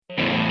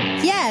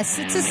Yes,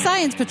 it's a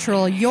Science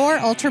Patrol, your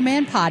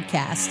Ultraman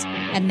podcast.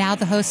 And now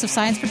the hosts of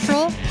Science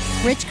Patrol,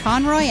 Rich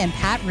Conroy and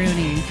Pat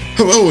Rooney.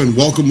 Hello and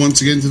welcome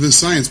once again to the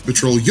Science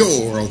Patrol,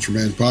 your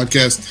Ultraman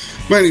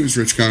podcast. My name is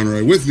Rich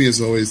Conroy. With me as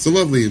always, the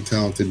lovely and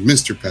talented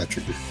Mr.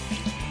 Patrick.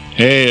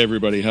 Hey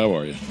everybody, how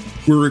are you?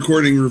 We're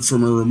recording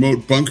from a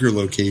remote bunker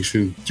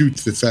location due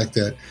to the fact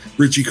that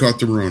Richie caught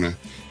the Rona.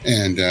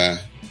 And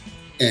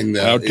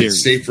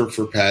it's safer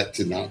for Pat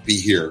to not be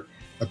here.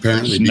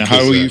 Apparently, now, how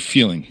are you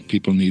feeling?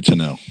 People need to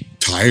know.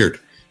 Tired,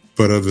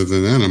 but other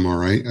than that, I'm all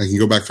right. I can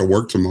go back to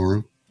work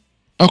tomorrow.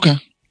 Okay,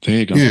 there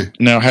you go. Yeah.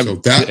 Now,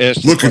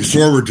 looking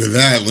forward to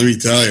that. Let me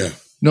tell you.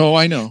 No,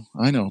 I know.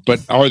 But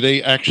are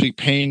they actually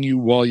paying you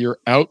while you're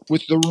out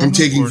with the room? I'm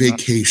taking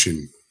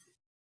vacation.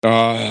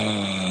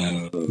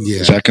 Yeah.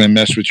 Is that going to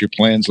mess with your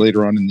plans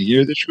later on in the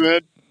year that you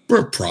had?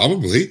 Well,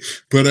 probably,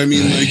 but I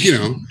mean, what are you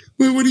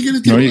going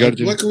to do? No, you got to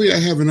do. Luckily, I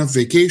have enough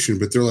vacation,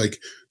 but they're like,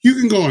 you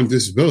can go on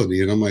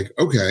disability, and I'm like,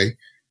 okay,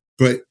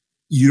 but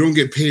you don't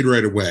get paid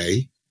right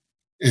away,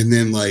 and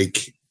then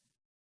it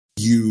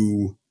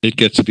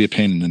gets to be a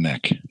pain in the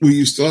neck. Well,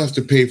 you still have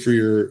to pay for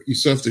you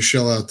still have to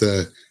shell out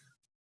the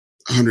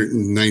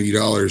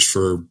 $190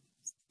 for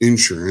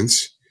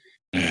insurance,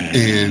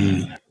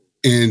 and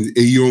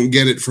you won't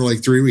get it for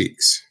like 3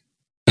 weeks.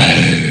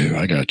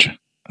 I got you.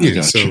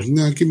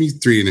 No, give me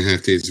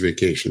 3.5 days of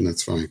vacation.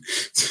 That's fine.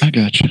 I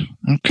got you.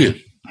 Okay.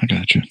 Yeah. I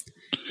got you.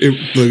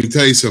 Let me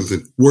tell you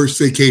something. Worst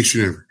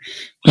vacation ever.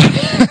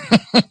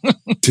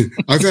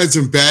 I've had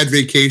some bad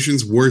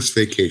vacations. Worst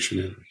vacation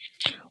ever.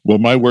 Well,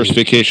 my worst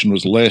vacation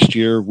was last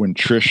year when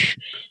Trish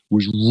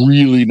was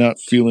really not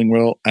feeling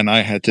well, and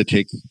I had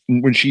to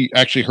when she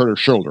actually hurt her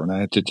shoulder, and I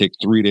had to take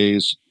 3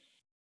 days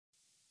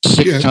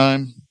sick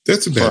time.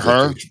 That's a bad for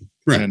her, vacation.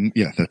 Right? And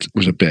that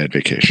was a bad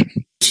vacation.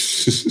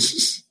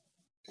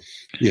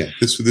 Yeah,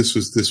 this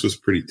was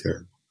pretty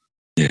terrible.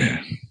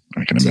 Yeah,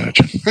 I can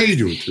imagine. How you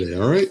doing today?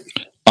 All right?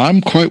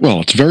 I'm quite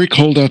well. It's very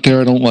cold out there.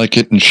 I don't like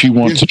it, and she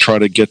wants to try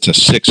to get to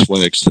Six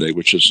Flags today,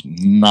 which is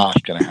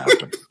not going to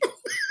happen.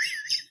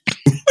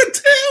 What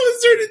the hell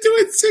is there to do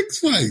at Six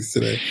Flags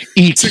today?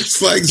 Eat Six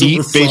Flags eat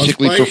over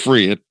basically frostbite? for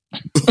free.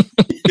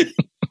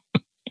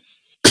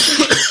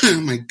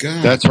 Oh my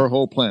god! That's our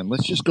whole plan.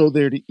 Let's just go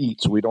there to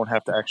eat, so we don't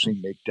have to actually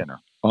make dinner.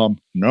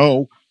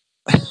 No.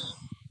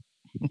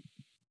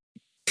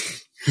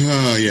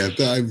 Oh yeah,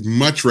 I'd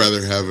much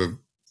rather have a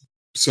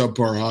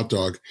subpar hot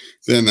dog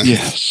than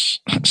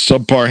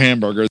subpar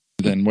hamburger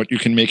than what you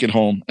can make at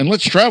home. And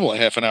let's travel a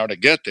half an hour to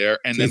get there,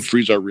 and then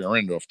freeze our rear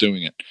end off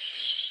doing it.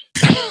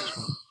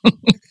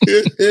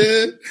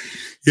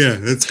 Yeah,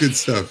 that's good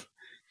stuff.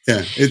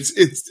 Yeah, it's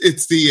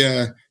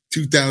the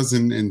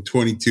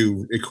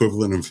 2022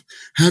 equivalent of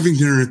having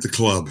dinner at the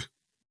club.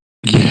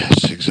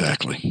 Yes,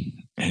 exactly.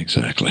 All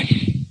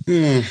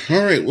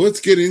right, well, let's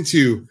get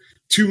into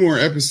 2 more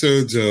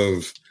episodes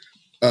of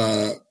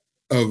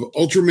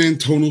Ultraman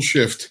Tonal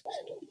Shift.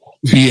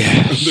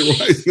 Yes.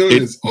 Otherwise known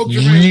as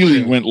Ultraman.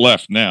 Really went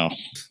left now.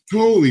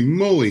 Holy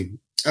moly.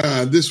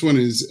 This one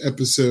is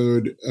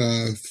episode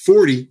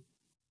 40,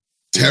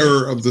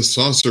 Terror of the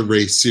Saucer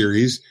Race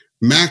series.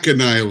 Mac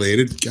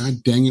annihilated.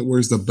 God dang it,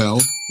 where's the bell?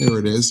 There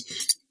it is.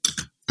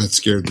 That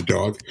scared the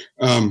dog.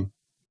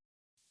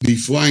 The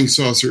flying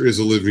saucer is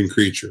a living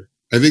creature.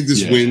 I think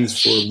this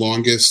wins for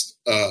longest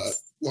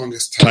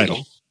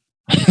title.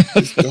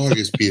 This dog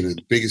is being the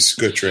biggest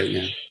scutch right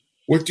now.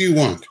 What do you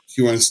want? Do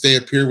you want to stay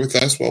up here with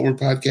us while we're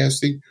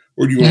podcasting?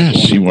 Or do you want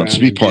he wants to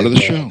be part of the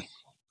show.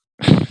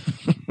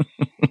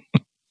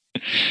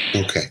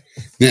 Okay.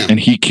 Now, and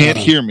he can't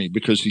hear me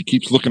because he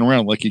keeps looking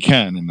around like he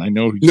can, and I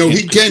know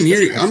he can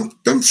hear you.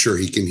 I'm sure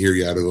he can hear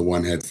you out of the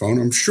one headphone.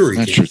 I'm sure he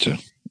can. That's true too.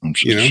 I'm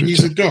sure.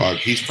 He's a dog.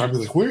 He's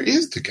probably like, where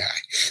is the guy?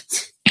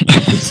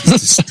 This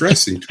is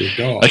distressing to a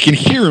dog. I can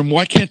hear him.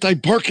 Why can't I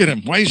bark at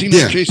him? Why is he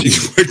not chasing me?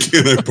 Why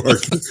can't I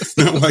bark at him?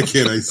 Not why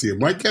can't I see him?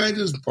 Why can't I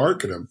just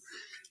bark at him?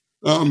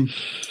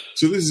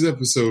 So this is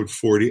episode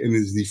 40, and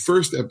is the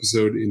first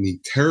episode in the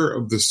Terror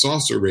of the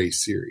Saucer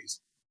Race series.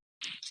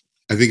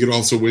 I think it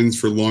also wins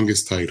for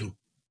longest title.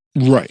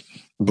 Right.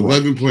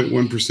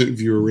 11.1%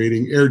 viewer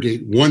rating, air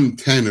date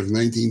 1/10 of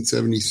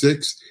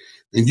 1976,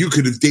 and you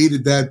could have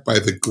dated that by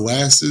the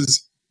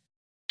glasses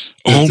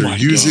that they're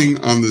using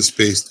on the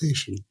space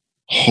station.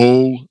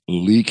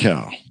 Holy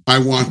cow. I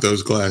want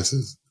those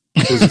glasses.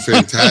 Those are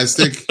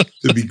fantastic.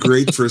 They'd be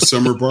great for a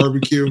summer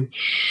barbecue.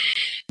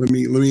 Let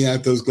me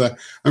add those glasses.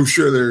 I'm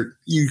sure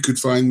you could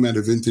find them at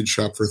a vintage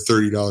shop for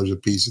 $30 a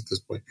piece at this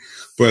point.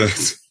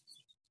 But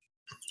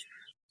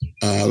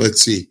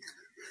let's see.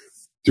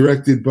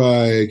 Directed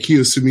by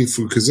Kiyosumi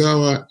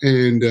Fukazawa,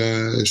 and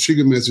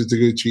Shigemitsu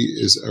Taguchi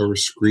is our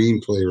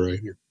screenplay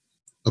writer.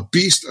 A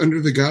beast under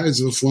the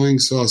guise of a flying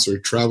saucer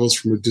travels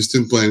from a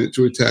distant planet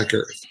to attack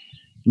Earth.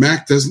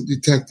 Mac doesn't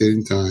detect it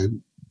in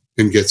time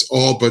and gets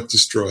all but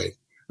destroyed.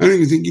 I don't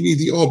even think you need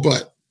the all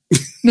but.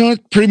 No,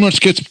 it pretty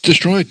much gets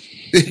destroyed.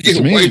 They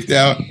get wiped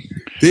out.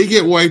 They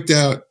get wiped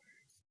out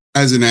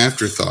as an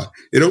afterthought.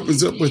 It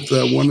opens up with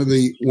one of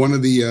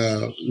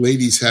the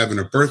ladies having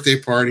a birthday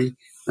party,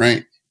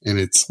 right? and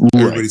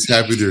everybody's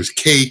happy. There's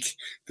cake.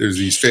 There's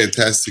these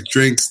fantastic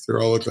drinks. They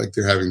all look like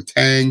they're having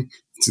Tang.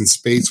 It's in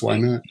space. Why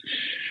not?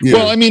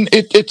 Well, I mean,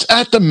 it's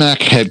at the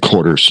Mac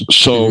headquarters,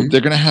 so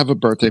they're going to have a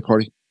birthday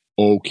party.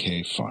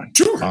 Okay, fine.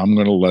 Sure. I'm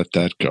going to let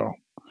that go.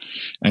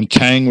 And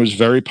Tang was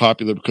very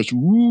popular because,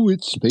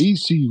 it's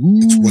spacey.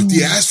 It's what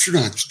the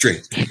astronauts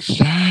drink.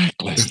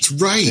 Exactly. That's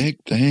right.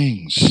 Big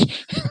things.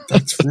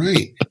 That's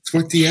right. It's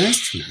what the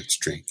astronauts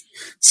drink.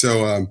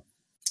 So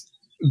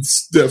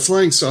the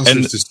flying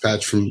saucers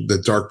dispatched from the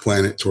dark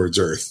planet towards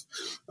Earth.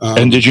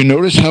 And did you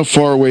notice how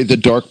far away the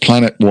dark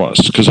planet was?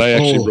 Because I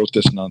actually wrote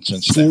this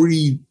nonsense.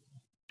 40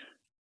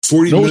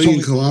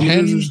 million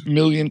kilometers? 10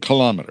 million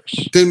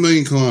kilometers. 10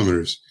 million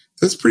kilometers.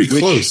 That's pretty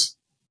close.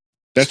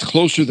 That's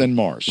closer than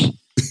Mars.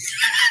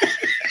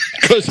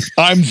 Because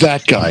I'm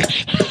that guy.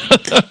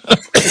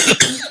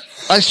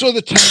 I saw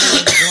the 10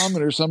 million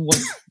kilometers. I'm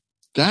like,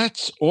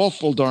 that's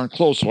awful darn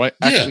close. So I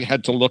actually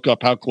had to look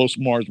up how close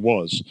Mars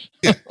was.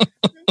 Yeah.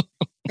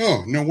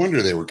 Oh, no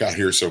wonder they got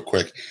here so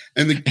quick.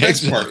 And the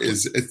best part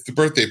is it's the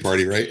birthday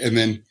party, right? And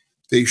then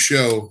they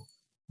show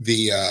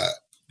the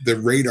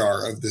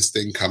radar of this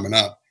thing coming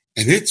up,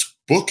 and it's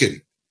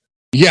booking.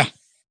 Yeah.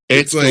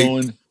 It's like,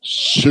 going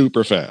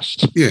super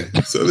fast. Yeah.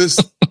 So this,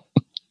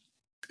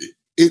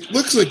 it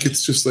looks like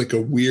it's just like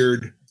a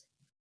weird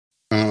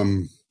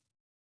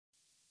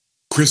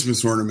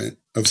Christmas ornament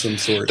of some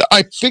sort.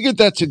 I figured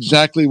that's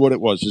exactly what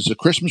it was. It's a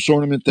Christmas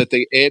ornament that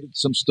they added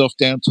some stuff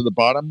down to the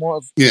bottom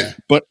of. Yeah.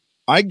 But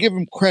I give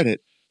them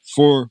credit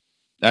for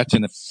that's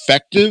an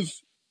effective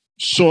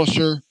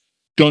saucer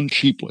done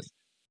cheaply.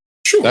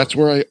 Sure. That's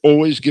where I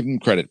always give them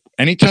credit.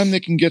 Anytime they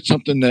can get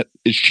something that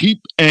is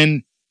cheap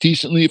and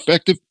decently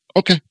effective,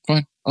 okay,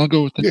 fine. I'll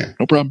go with it. Yeah.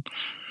 No problem.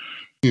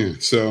 Yeah.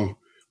 So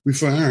we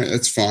find, all right,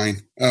 that's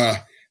fine.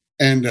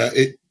 And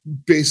it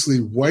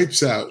basically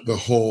wipes out the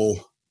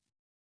whole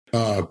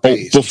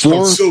base.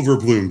 Before Silver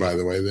Bloom, by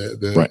the way,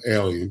 the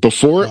alien.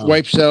 Before it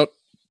wipes out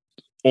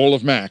all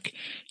of Mac,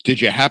 did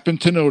you happen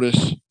to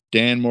notice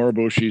Dan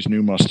Moriboshi's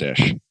new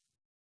mustache?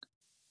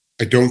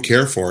 I don't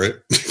care for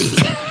it.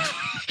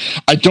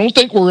 I don't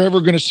think we're ever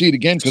going to see it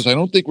again because I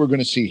don't think we're going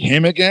to see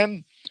him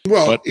again.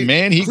 Well, but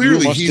man, he grew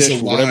a mustache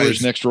for whatever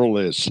his next role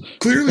is.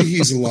 Clearly,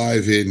 he's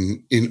alive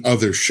in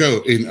other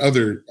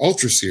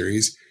Ultra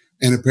series,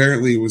 and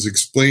apparently, it was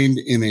explained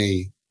in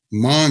a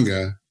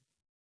manga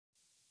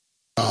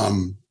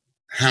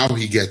how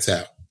he gets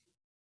out.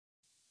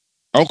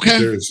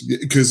 Okay,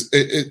 because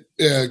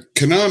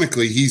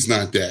canonically, he's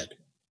not dead.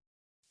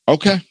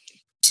 Okay,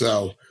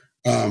 so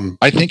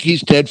I think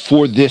he's dead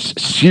for this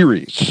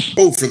series.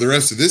 Oh, for the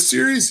rest of this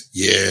series?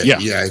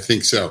 Yeah, I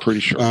think so.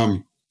 Pretty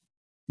sure.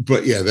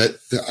 But yeah, that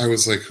I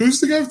was like, who's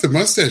the guy with the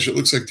mustache? It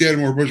looks like Dan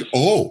Moriboschi.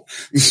 Oh,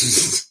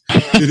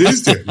 it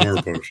is Dan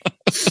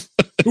Moriboschi.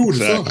 Who would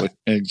have thought?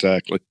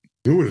 Exactly.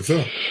 Who would have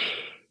thought?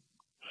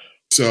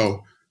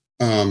 So,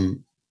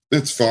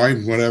 that's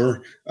fine.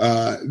 Whatever.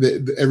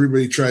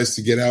 Everybody tries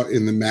to get out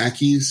in the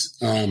Mackies.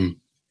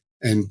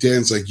 And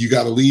Dan's like, you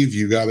got to leave.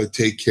 You got to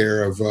take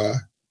care of,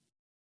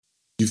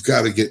 you've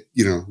got to get,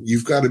 you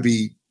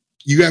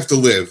have to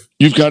live.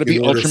 You've got to be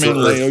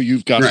Ultraman Leo.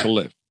 You've got to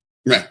live.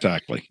 Right.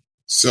 Exactly.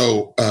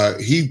 So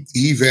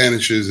he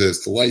vanishes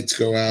as the lights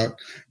go out,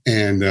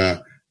 and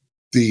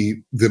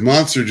the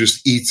monster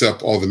just eats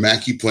up all the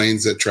Mackie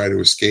planes that try to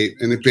escape,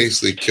 and it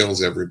basically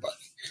kills everybody,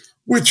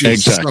 which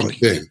is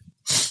something.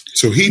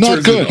 So he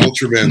turns into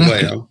Ultraman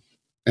Leo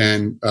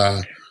and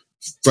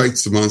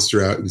fights the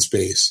monster out in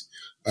space.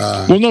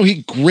 Well, no,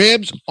 he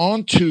grabs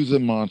onto the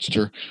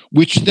monster,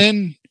 which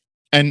then,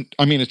 and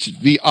I mean, it's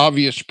the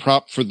obvious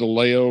prop for the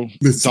Leo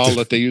doll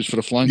that they use for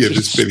the flying.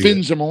 Just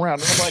spins him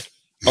around, and I'm like,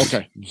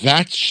 okay,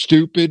 that's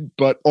stupid,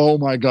 but oh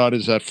my God,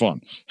 is that fun?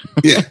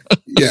 yeah,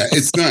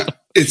 it's not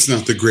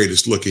the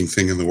greatest looking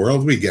thing in the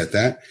world. We get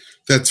that.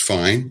 That's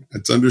fine.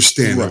 That's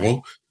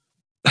understandable.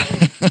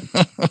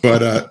 Right.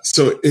 But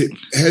so it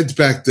heads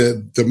back.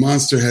 The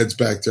monster heads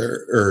back to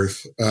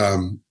Earth,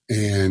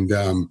 and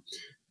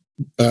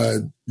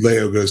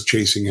Leo goes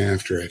chasing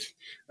after it.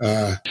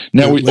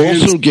 Now we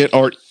also get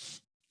our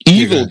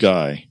evil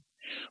guy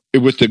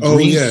with the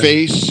green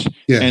face.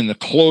 Yeah. And the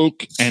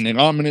cloak and the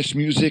ominous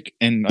music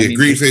and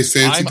green face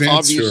fancy I'm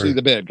pants. Obviously,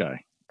 the bad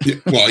guy. Yeah,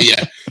 well,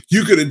 yeah,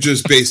 you could have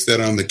just based that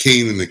on the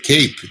cane and the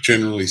cape.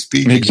 Generally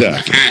speaking,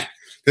 exactly.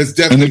 That's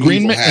definitely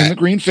and the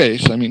green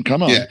face. I mean,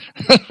 come on.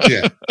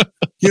 Yeah.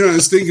 I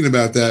was thinking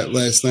about that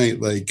last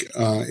night. Like,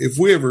 if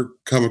we ever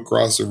come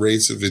across a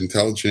race of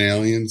intelligent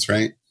aliens,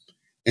 right,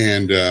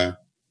 and they're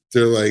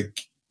like,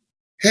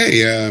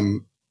 "Hey,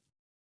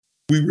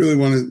 we really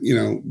want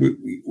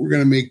to, we're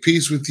going to make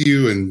peace with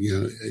you and,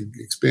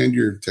 expand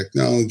your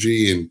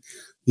technology and,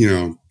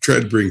 try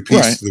to bring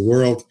peace to the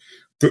world.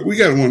 But we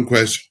got one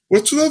question.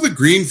 What's with all the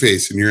green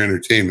face in your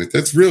entertainment?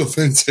 That's real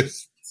offensive."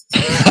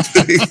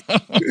 I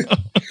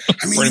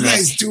mean, you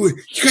guys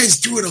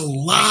do it a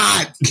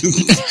lot.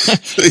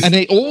 And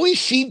they always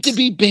seem to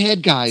be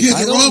bad guys. Yeah,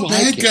 they're all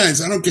bad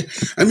guys. I don't care.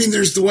 I mean,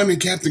 there's the one that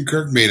Captain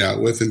Kirk made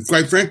out with, and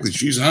quite frankly,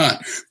 she's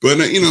hot. But,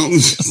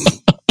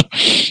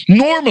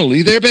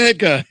 Normally, they're bad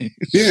guys.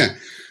 Yeah,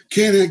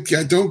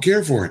 I don't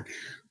care for it.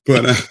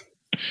 But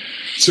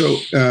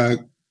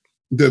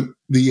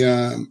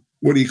the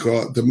what do you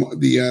call it?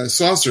 The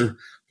saucer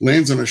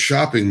lands on a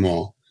shopping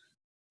mall,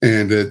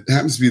 and it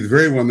happens to be the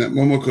very one that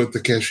Momoko,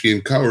 Takeshi,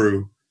 and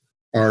Kaoru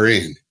are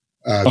in.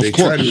 They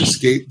try to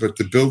escape, but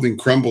the building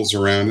crumbles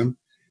around them.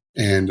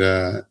 And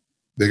the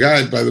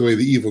guy, by the way,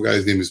 the evil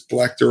guy's name is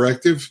Black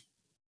Directive.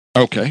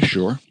 Okay,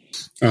 sure.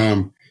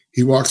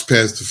 He walks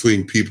past the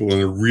fleeing people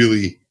in a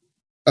really,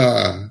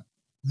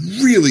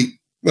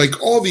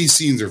 like, all these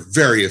scenes are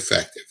very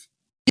effective.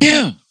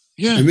 Yeah,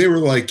 yeah. And they were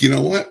like, you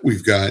know what?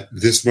 We've got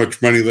this much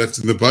money left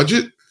in the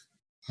budget.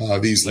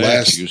 These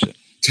last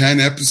 10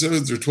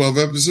 episodes or 12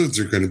 episodes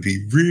are going to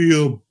be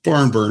real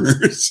barn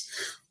burners.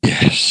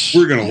 Yes.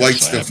 We're going to light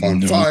stuff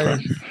on fire.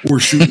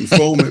 We're shooting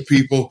foam at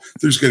people.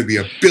 There's going to be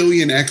a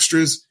billion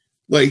extras.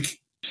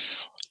 Like,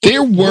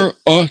 there were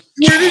where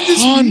did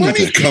this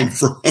money come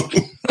from?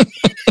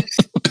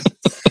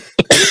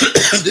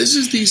 This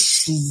is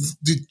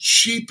the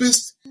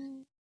cheapest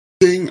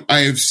thing I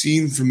have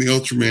seen from the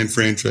Ultraman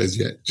franchise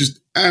yet. Just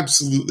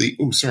absolutely.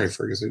 Oh, sorry,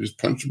 Fergus. I just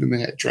punched him in the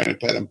head trying to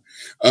pet him.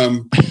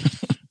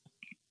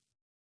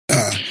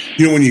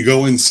 When you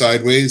go in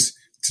sideways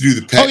to do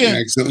the pet and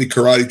accidentally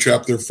karate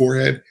chop their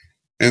forehead,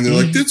 and they're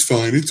like, "That's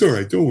fine. It's all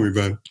right. Don't worry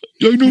about it.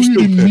 I know you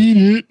didn't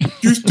mean it.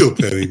 You're still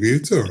petting me.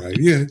 It's all right.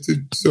 Yeah,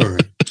 it's all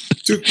right.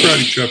 Took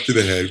karate chop to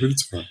the head, but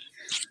it's fine."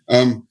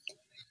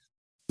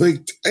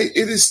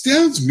 It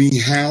astounds me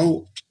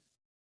how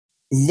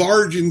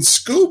large in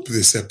scope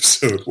this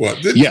episode was.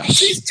 Yes.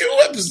 These 2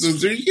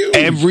 episodes are huge.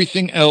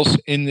 Everything else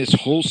in this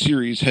whole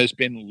series has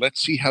been,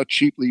 let's see how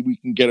cheaply we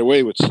can get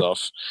away with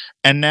stuff.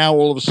 And now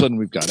all of a sudden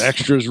we've got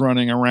extras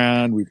running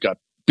around. We've got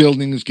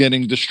buildings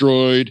getting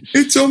destroyed.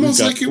 It's almost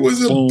like it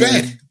was a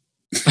bet.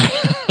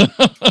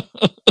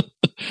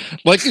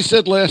 Like you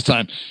said last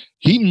time,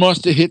 he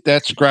must have hit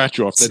that scratch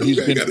off that he's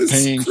been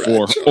paying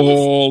for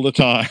all the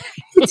time.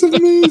 It's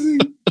amazing.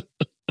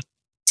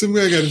 Some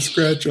guy got a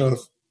scratch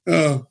off.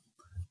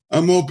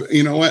 I'm open.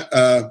 You know what?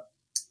 Let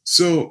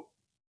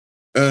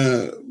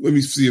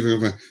me see if I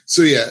can find.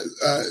 So yeah,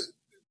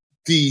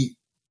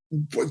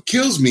 what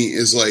kills me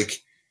is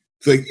like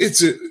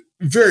it's a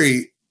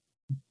very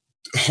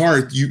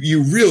hard.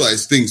 You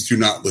realize things do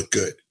not look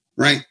good,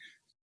 right?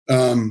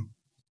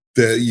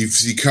 You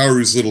see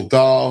Kaoru's little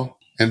doll,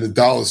 and the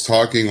doll is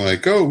talking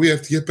like, "Oh, we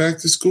have to get back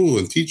to school,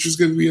 and teacher's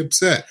going to be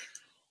upset."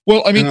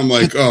 Well, I mean, and I'm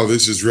like, "Oh,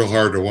 this is real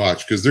hard to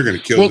watch because they're going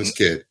to kill this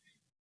kid."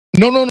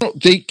 No.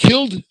 They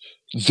killed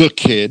the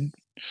kid,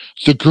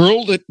 the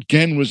girl that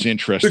Gen was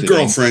interested in. The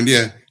girlfriend,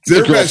 yeah.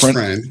 Their best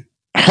friend.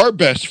 Her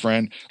best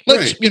friend.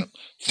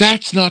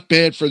 That's not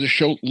bad for the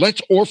show.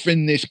 Let's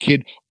orphan this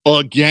kid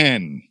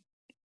again.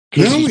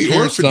 Because his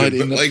parents died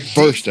in the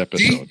first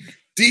episode.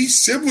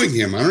 De-sibling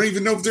him. I don't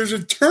even know if there's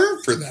a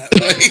term for that.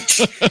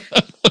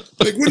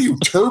 Like what are you,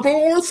 turbo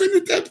orphan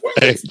at that point?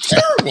 It's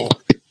terrible.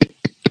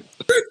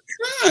 Good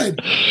God.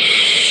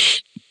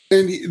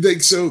 And they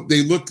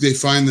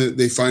find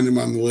him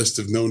on the list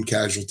of known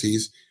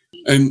casualties,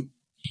 and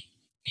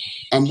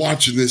I'm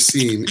watching this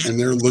scene, and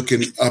they're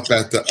looking up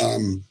at the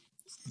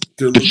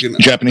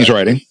Japanese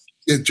writing,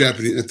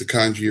 Japanese at the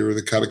kanji or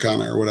the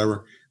katakana or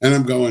whatever, and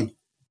I'm going,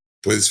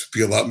 boy, this would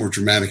be a lot more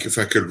dramatic if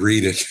I could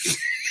read it.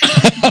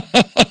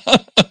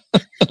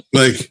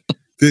 Like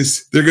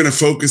this, they're going to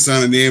focus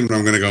on a name, and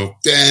I'm going to go,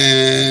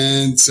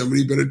 Dan,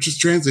 somebody better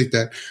just translate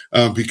that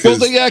because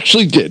they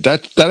actually did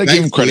that. I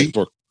give them credit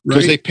for.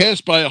 Because right? They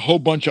passed by a whole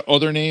bunch of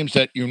other names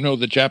that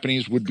the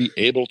Japanese would be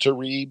able to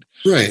read.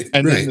 Right.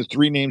 And then the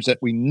 3 names that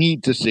we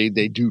need to say,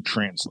 they do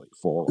translate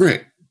for.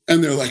 Right.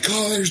 And they're like,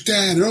 "Oh, there's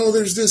Dad, and oh,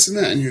 there's this and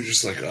that." And you're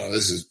just like, "Oh,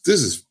 this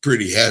is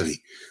pretty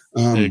heavy."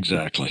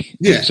 Exactly.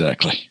 Yeah.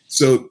 Exactly.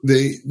 So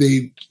they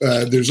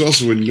there's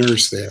also a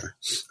nurse there.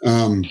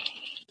 And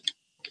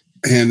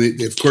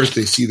they, of course,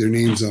 they see their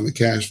names on the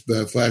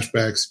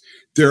flashbacks.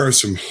 There are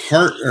some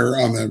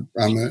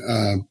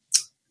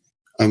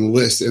on the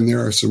list, and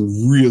there are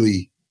some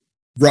really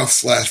rough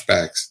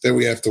flashbacks that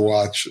we have to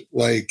watch.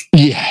 Like,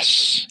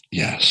 yes.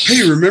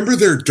 Hey, remember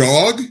their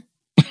dog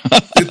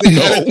that they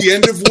had at the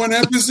end of one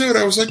episode?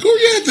 I was like,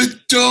 "Oh yeah, the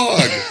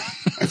dog."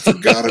 I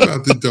forgot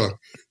about the dog.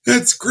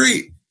 That's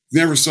great.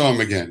 Never saw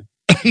him again.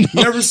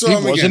 Never saw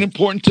him again. It wasn't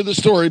important to the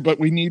story, but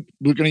we're going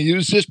to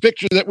use this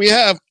picture that we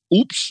have.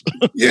 Oops.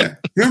 Yeah.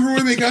 Remember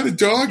when they got a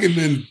dog and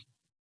then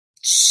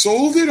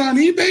sold it on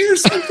eBay or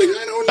something?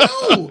 I don't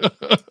know.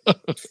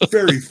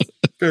 Very,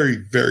 very,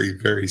 very,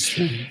 very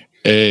strange.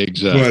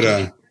 Exactly.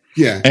 But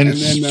yeah. And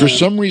then, for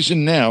some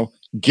reason now,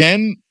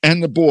 Gen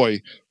and the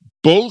boy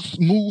both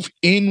move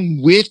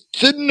in with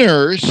the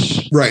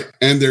nurse. Right.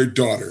 And their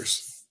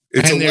daughters.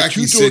 It's and a their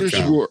wacky 2 daughters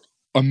sitcom. who are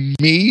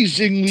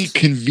amazingly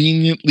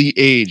conveniently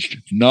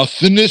aged.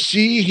 Nothing to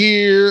see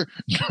here.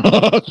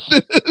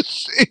 Nothing to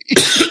see.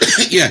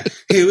 Yeah.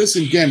 Hey,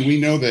 listen, Gen, we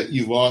know that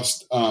you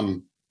lost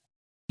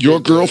your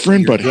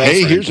girlfriend, but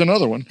hey, here's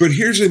another one. But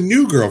here's a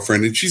new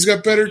girlfriend, and she's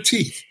got better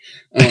teeth.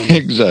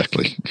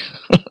 Exactly.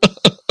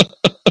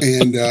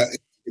 And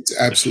It's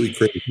absolutely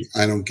crazy.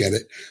 I don't get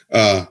it.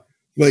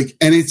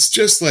 And it's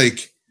just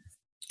like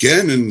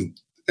Gen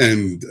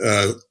and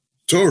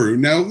Toru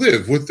now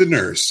live with the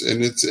nurse,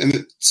 and it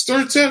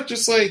starts out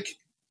just like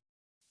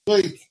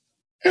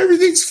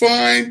everything's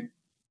fine.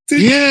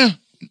 Nothing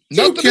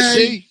okay. to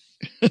see.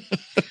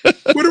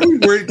 What are we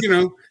worried?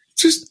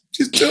 Just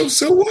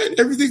so what?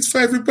 Everything's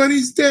fine.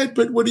 Everybody's dead.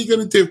 But what are you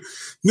going to do?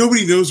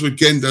 Nobody knows what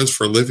Gen does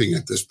for a living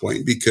at this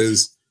point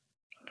because.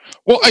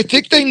 Well, I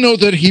think they know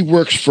that he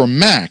works for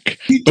Mac,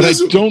 but I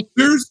don't.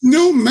 There's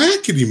no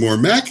Mac anymore.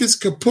 Mac is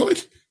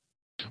kaput.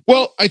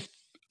 Well,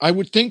 I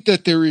would think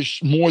that there is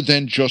more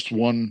than just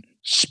one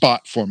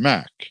spot for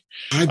Mac.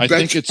 I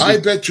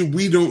bet you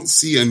we don't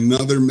see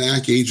another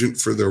Mac agent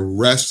for the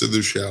rest of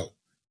the show.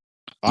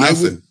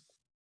 Nothing.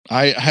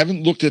 I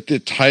haven't looked at the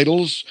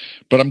titles,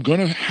 but I'm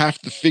going to have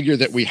to figure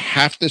that we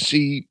have to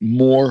see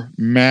more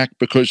Mac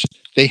because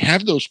they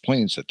have those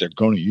planes that they're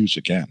going to use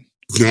again.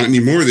 Not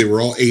anymore. They were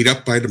all ate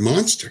up by the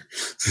monster.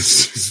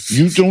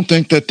 You don't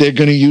think that they're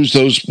going to use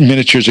those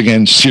miniatures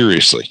again?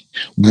 Seriously.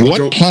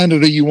 What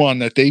planet are you on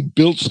that they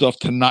built stuff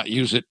to not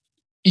use it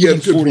even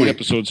 40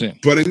 episodes in?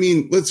 But I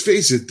mean, let's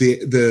face it.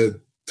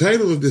 The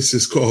title of this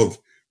is called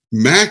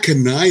Mac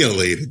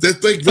Annihilated.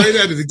 That's like right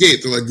out of the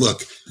gate. They're like,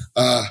 look,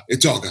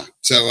 it's all gone.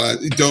 So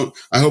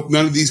I hope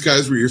none of these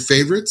guys were your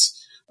favorites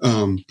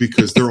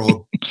because they're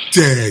all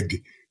dead.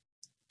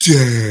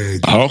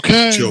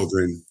 Okay.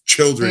 Children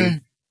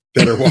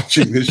that are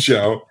watching this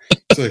show.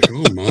 It's like,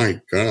 oh my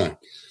God.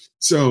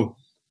 So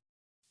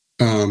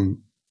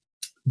on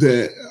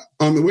the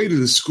way to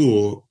the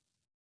school,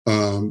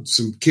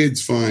 some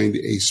kids find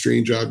a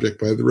strange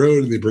object by the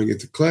road and they bring it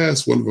to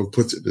class. One of them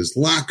puts it in his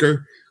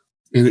locker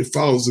and it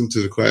follows them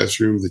to the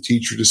classroom. The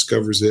teacher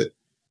discovers it.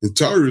 And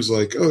Taru's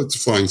like, oh, it's a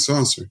flying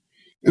saucer.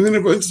 And then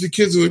a bunch of the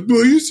kids are like,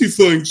 well, you see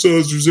flying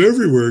saucers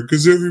everywhere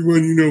because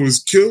everyone you know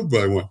was killed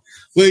by one.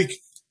 Like,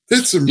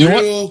 that's some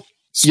real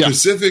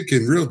specific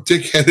and real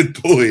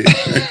dick-headed bullying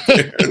right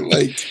there.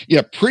 Like,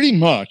 yeah, pretty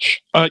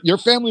much. Your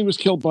family was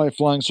killed by a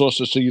flying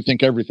saucer, so you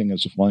think everything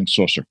is a flying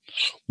saucer.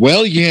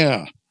 Well,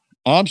 yeah.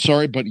 I'm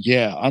sorry, but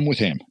yeah, I'm with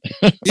him.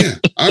 Yeah,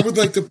 I would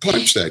like to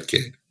punch that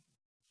kid.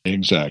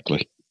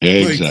 Exactly.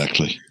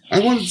 I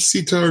wanted to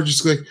see Taru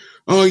just like,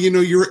 oh,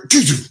 you're right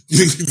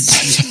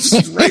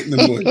in the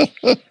bush.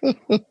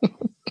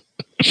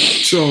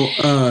 So,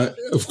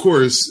 of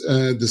course,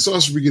 the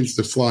saucer begins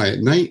to fly at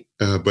night,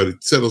 but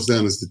it settles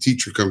down as the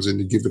teacher comes in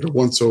to give it a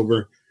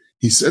once-over.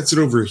 He sets it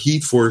over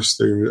heat force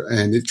there,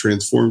 and it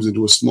transforms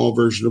into a small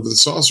version of the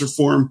saucer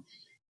form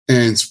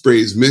and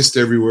sprays mist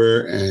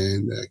everywhere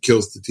and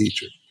kills the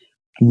teacher.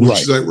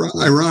 Which is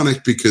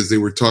ironic because they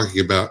were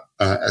talking about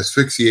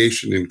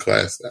asphyxiation in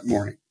class that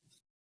morning.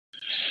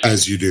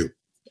 As you do.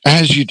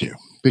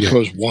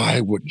 Because why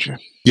wouldn't you?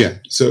 Yeah.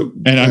 So,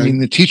 and I mean,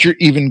 the teacher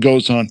even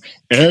goes on,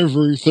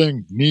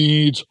 everything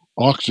needs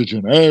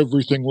oxygen,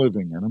 everything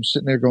living. And I'm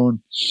sitting there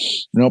going,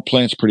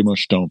 plants pretty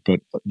much don't, but,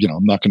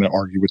 I'm not going to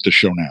argue with the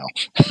show now.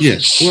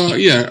 Yes. Well,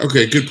 yeah.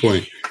 Okay. Good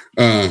point.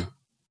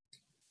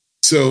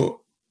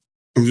 So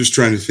I'm just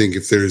trying to think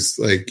if there's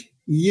they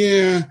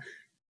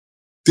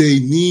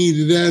need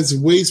it as a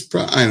waste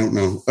I don't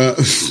know.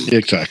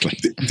 Exactly.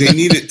 They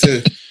need it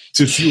to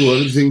fuel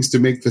other things to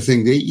make the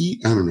thing they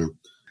eat. I don't know.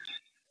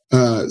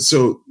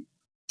 So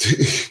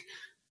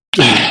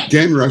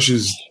Gen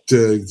rushes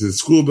to the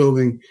school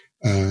building,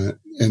 and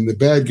the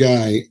bad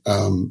guy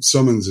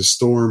summons a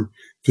storm.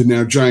 The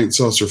now giant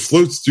saucer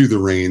floats through the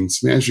rain,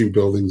 smashing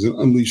buildings and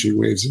unleashing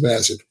waves of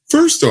acid.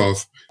 First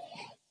off,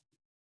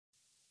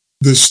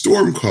 the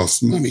storm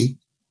costs money.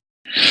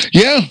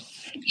 Yeah.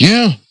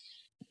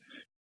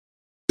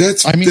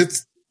 That's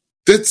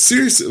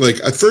seriously, like,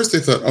 at first they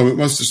thought, it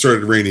must have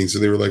started raining, so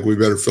they were like, we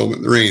better film it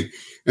in the rain.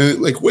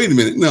 And wait a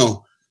minute,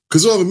 no,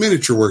 because all the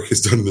miniature work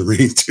is done in the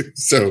rain too.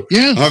 So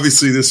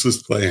obviously this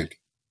was planned.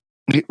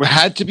 It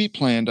had to be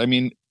planned. I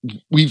mean,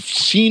 we've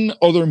seen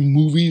other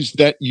movies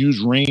that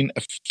use rain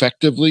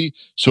effectively,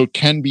 so it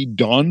can be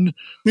done,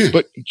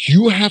 but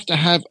you have to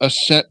have a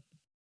set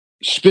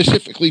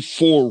specifically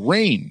for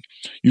rain.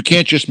 You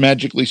can't just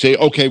magically say,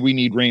 okay, we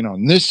need rain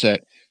on this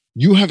set.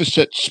 You have a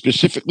set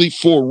specifically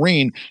for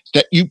rain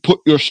that you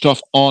put your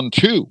stuff on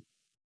too.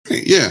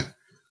 Yeah.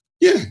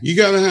 You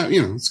got to have,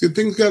 it's good.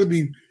 Things got to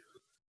be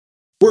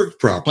worked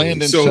properly.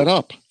 Planned and set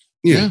up.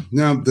 Yeah.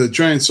 Now the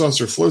giant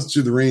saucer floats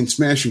through the rain,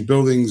 smashing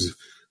buildings,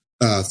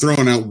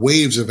 throwing out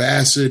waves of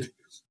acid,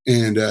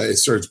 and it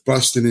starts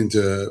busting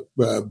into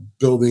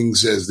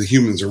buildings as the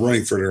humans are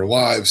running for their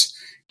lives.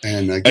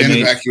 And again,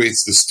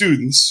 evacuates the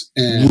students.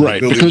 And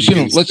because,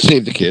 let's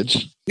save the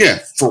kids. Yeah,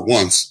 for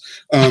once.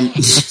 Hey,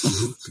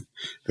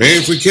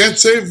 if we can't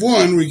save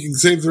one, we can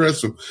save the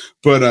rest of them.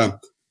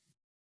 But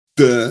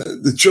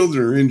the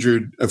children are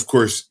injured. Of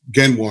course,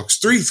 Gen walks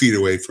 3 feet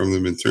away from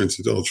them and turns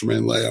into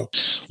Ultraman Leo.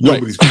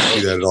 Nobody's going to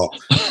see that at all.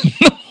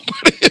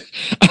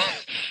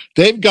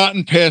 They've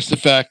gotten past the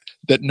fact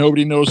that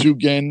nobody knows who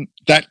Gen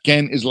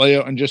is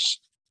Leo, and just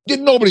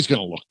Nobody's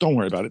going to look. Don't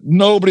worry about it.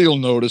 Nobody will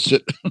notice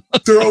it.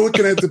 They're all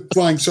looking at the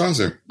flying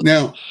saucer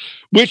now.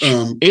 Which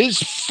is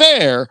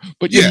fair,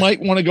 but you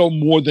might want to go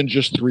more than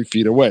just 3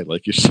 feet away,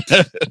 like you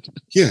said.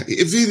 Yeah,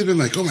 if they'd have been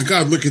like, "Oh my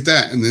God, look at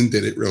that," and then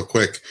did it real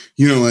quick,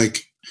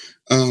 but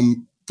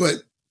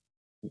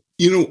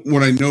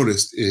what I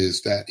noticed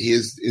is that he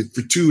is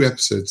for 2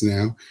 episodes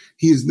now.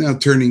 He is now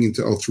turning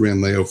into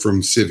Ultraman Leo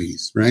from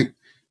Civies, right?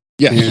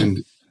 Yeah,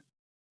 and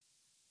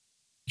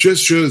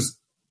just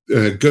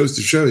goes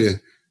to show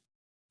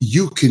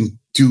you can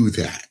do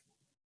that.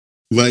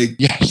 Like,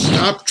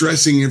 stop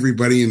dressing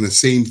everybody in the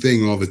same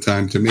thing all the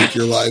time to make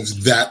your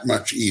lives that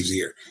much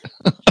easier.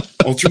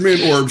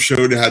 Ultraman Orb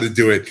showed how to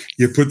do it.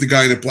 You put the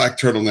guy in a black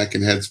turtleneck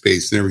and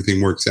headspace and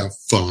everything works out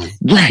fine.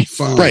 Right,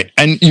 fine. Right.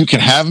 And you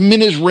can have him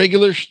in his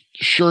regular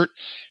shirt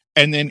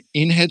and then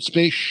in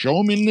headspace,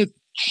 show him in the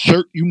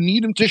shirt you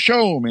need him to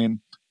show him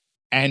in.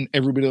 And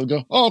everybody will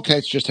go, "Oh, okay,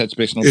 it's just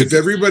headspace." No,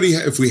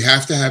 if we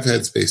have to have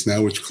headspace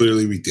now, which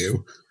clearly we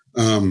do,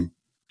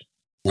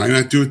 why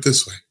not do it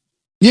this way?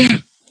 Yeah.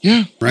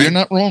 Yeah, right? You're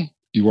not wrong.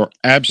 You are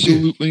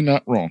absolutely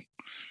not wrong.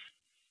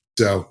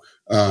 So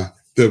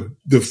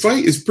the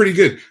fight is pretty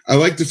good. I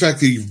like the fact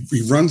that he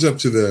runs up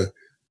to the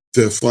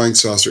flying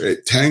saucer.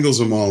 It tangles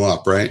them all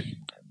up, right?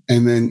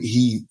 And then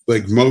he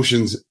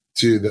motions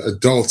to the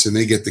adults, and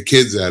they get the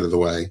kids out of the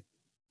way.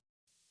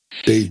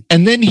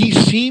 And then he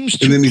seems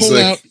to pull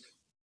out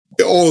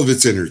all of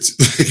its innards.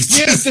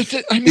 That's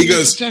it. I mean, he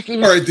goes, exactly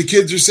right. All right, the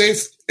kids are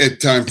safe.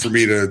 It's time for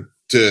me to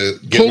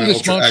get pull my this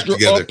Ultra act monster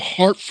together.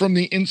 Apart from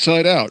the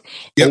inside out.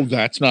 Yep. Oh,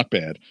 that's not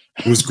bad.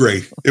 It was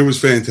great. It was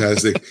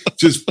fantastic.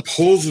 Just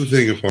pulls the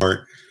thing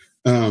apart.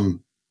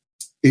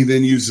 He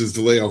then uses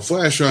the Leo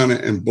flash on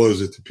it and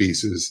blows it to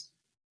pieces.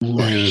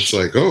 Right. And it's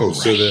like, so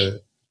the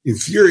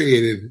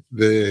infuriated,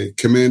 the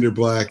Commander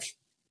Black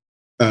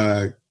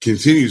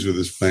continues with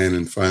his plan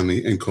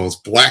and calls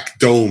Black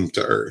Dome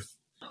to Earth,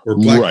 or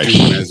Black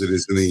Doom as it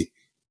is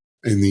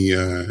in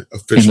the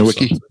official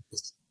wiki.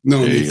 Subtitles.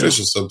 No, the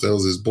official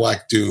subtitles is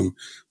Black Doom.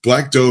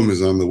 Black Dome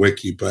is on the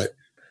wiki, but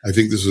I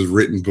think this was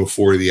written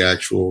before the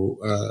actual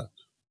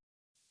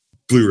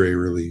Blu-ray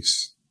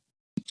release.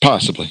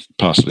 Possibly,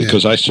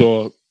 because I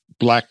saw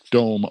Black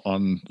Dome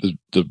on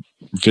the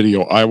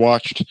video I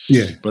watched.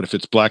 Yeah, but if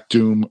it's Black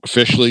Doom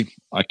officially,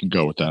 I can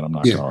go with that. I'm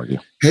not going to argue.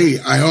 Hey,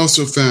 I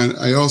also found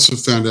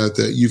out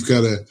that you've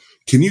got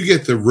can you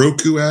get the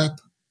Roku app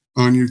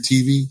on your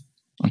TV?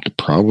 I could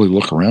probably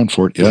look around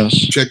for it. Yes.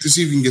 Check to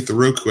see if you can get the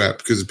Roku app,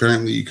 because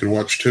apparently you can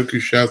watch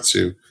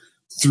Tokusatsu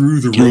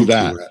through the Roku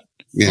app.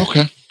 Yeah.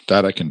 Okay.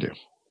 That I can do.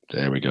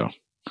 There we go.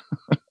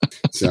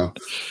 So,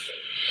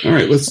 all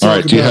right, let's talk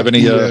about. Do you have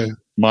any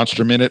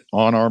Monster Minute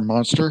on our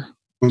monster?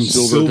 On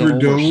Silver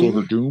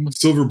Doom?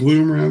 Silver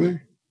Bloom,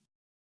 rather.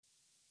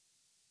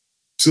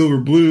 Silver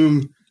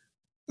Bloom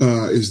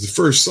is the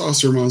first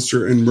saucer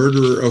monster and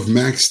murderer of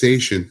Max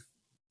Station.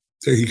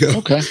 There you go.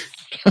 Okay.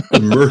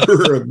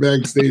 Murderer of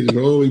Max Station.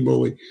 Holy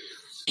moly.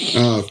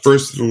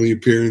 First and only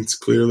appearance,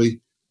 clearly.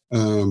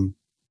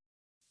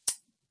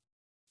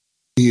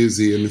 He is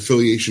an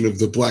affiliation of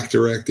the Black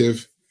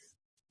Directive.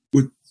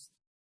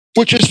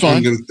 Which is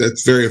fine.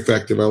 That's very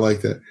effective. I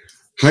like that.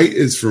 Height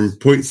is from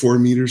 0.4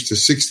 meters to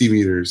 60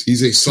 meters.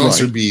 He's a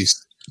saucer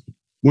beast.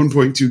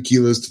 1.2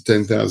 kilos to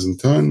 10,000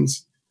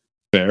 tons.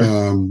 Fair.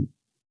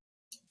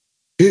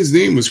 His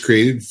name was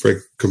created by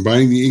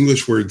combining the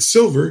English word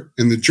silver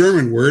and the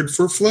German word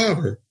for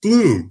flower,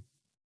 bloom.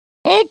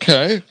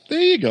 Okay, there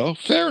you go.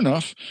 Fair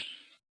enough.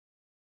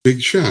 Big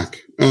shock.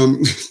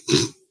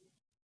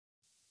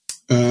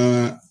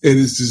 It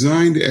is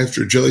designed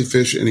after a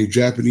jellyfish and a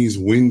Japanese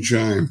wind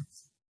chime.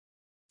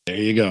 There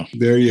you go.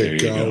 There you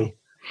go.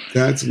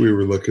 That's what we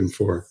were looking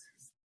for.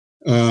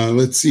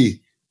 Let's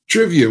see.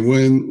 Trivia.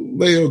 When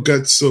Leo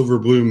guts Silver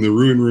Bloom, the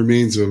ruined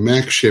remains of a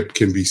Mac ship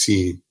can be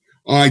seen.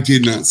 Oh, I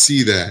did not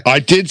see that. I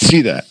did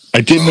see that. I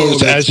did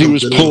notice as he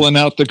was pulling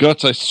out the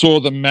guts, I saw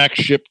the Mac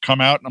ship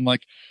come out, and I'm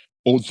like,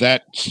 oh,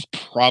 that's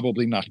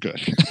probably not good.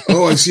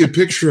 Oh, I see a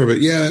picture of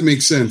it. Yeah, that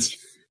makes sense.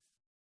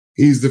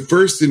 He's the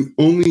first and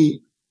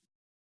only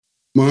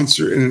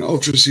monster in an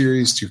Ultra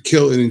series to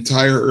kill an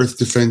entire Earth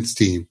defense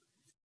team.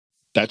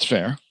 That's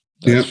fair.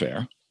 That's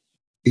fair.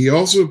 He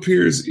also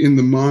appears in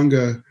the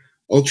manga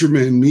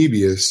Ultraman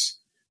Mebius,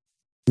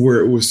 where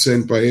it was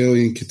sent by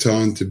Alien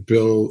Catan to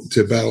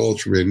battle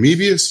Ultraman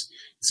Mebius.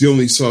 It's the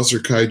only saucer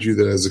kaiju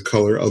that has a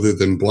color other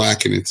than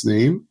black in its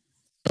name.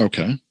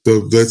 Okay.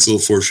 So that's a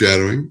little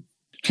foreshadowing.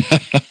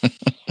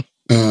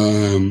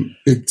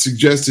 It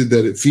suggested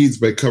that it feeds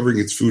by covering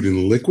its food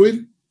in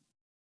liquid.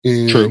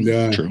 And,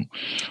 true.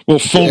 Well,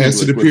 foam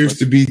acid appears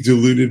to be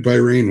diluted by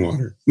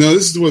rainwater. No,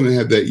 this is the one that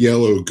had that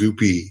yellow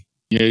goopy.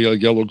 Yeah,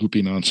 yellow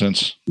goopy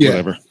nonsense. Yeah.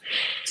 Whatever.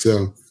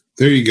 So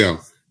there you go.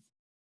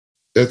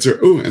 That's our.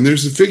 Oh, and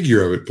there's a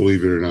figure of it.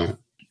 Believe it or not.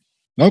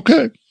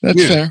 Okay,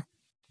 that's fair.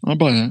 I'll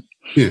buy that.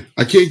 Yeah,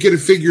 I can't get a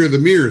figure of the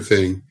mirror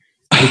thing,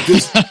 but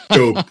this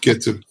dope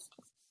gets a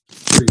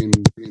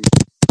friggin'.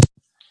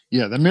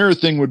 Yeah, the mirror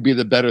thing would be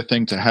the better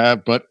thing to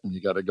have, but you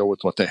got to go with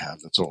what they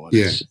have. That's all it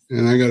is. Yeah,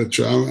 and I got to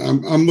try.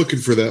 I'm looking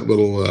for that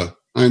little.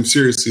 I'm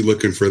seriously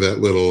looking for that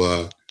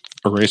little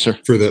eraser.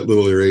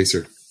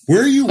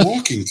 Where are you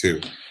walking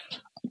to?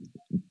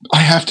 I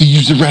have to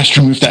use the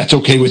restroom if that's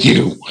okay with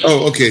you.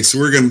 Oh, okay. So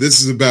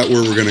this is about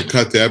where we're gonna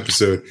cut the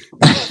episode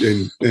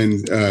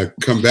and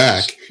come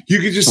back. You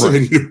could just say I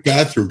need a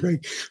bathroom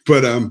break.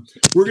 But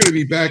we're gonna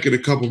be back in a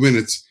couple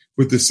minutes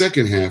with the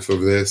second half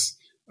of this.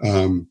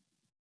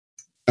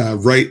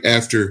 Right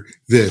after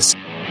this.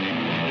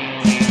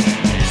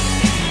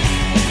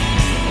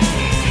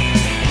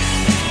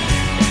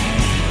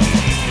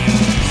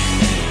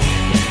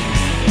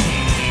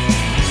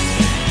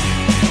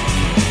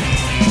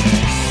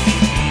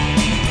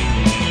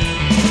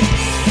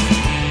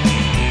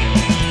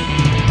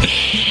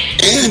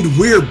 And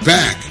we're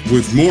back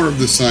with more of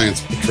the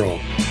Science Patrol.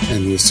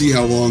 And we'll see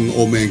how long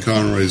Old Man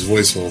Conroy's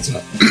voice holds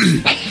up.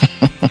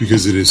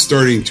 Because it is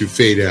starting to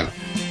fade out.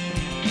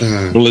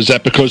 Well, is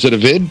that because of the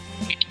vid?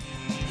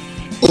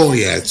 Oh,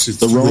 yeah.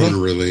 It's Rona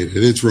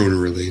related. It's Rona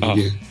related,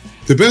 yeah.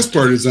 The best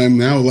part is I'm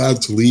now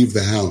allowed to leave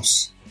the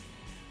house.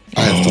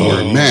 I have to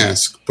wear a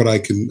mask, but I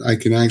can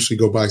actually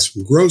go buy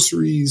some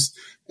groceries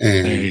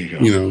and,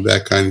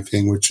 that kind of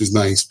thing, which is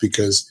nice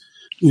because,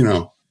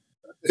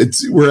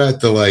 we're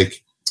at the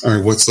all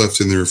right, what's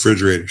left in the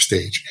refrigerator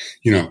stage,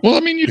 Well,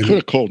 I mean, you could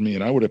have called me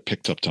and I would have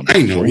picked up something.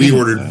 I know. We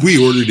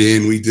ordered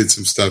in, we did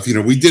some stuff.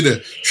 We did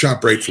a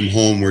shop right from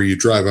home where you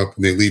drive up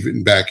and they leave it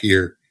in back of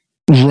your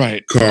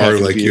car,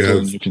 like you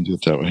have. You can do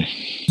it that way.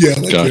 Yeah,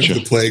 like you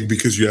have the plague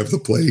because you have the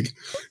plague.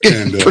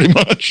 And, pretty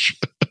much.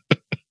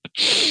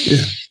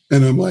 Yeah.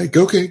 And I'm like,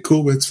 okay,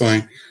 cool, it's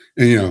fine.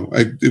 And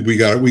we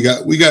got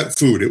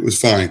food. It was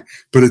fine.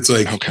 But it's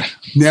like,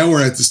 now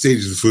we're at the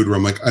stage of the food where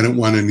I'm like, I don't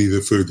want any of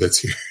the food that's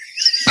here.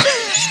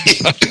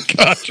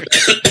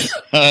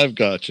 I've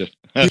got you.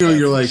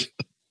 You're like,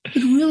 I'd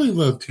really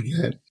love to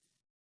get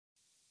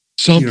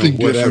something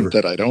different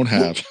that I don't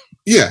have.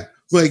 Yeah,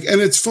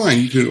 and it's fine.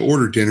 You can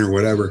order dinner,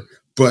 whatever.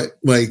 But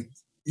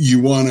you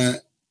want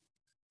to,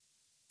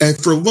 and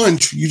for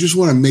lunch, you just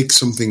want to make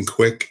something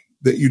quick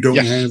that you don't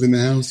have in the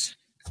house.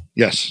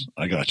 Yes,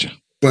 I got you.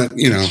 But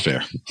that's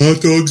fair.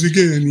 Hot dogs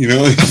again.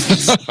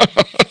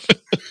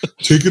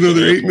 Take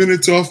another 8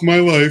 minutes off my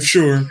life,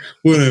 sure,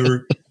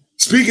 whatever.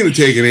 Speaking of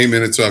taking 8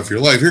 minutes off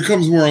your life, here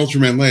comes more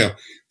Ultraman Leo.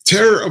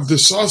 Terror of the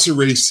Saucer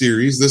Race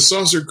series. The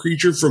saucer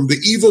creature from the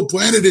evil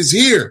planet is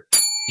here.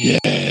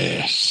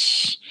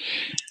 Yes.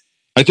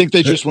 I think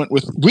they just went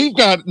with, we've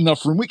got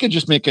enough room. We can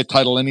just make a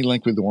title any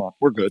length we want.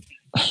 We're good.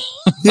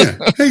 Yeah.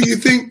 Hey, you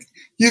think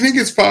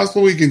it's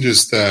possible we can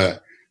just,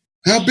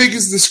 how big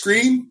is the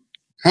screen?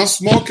 How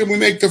small can we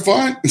make the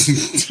font?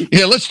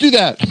 Yeah, let's do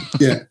that.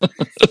 Yeah.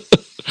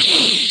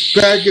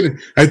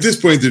 At this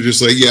point, they're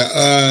just like,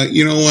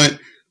 you know what?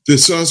 The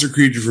saucer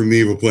creature from the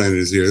evil planet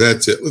is here.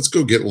 That's it. Let's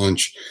go get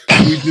lunch.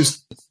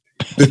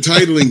 The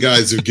titling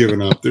guys have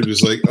given up. They're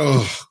just like,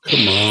 oh,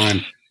 come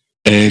on.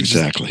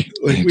 Exactly.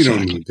 We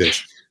don't need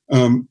this.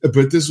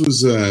 But this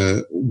was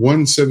 1/17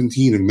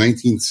 of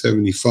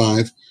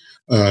 1975.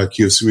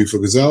 Kiyosumi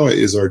Fukuzawa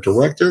is our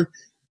director.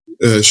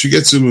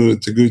 Shigetsumu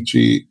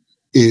Taguchi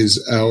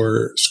is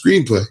our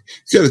screenplay.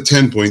 He's got a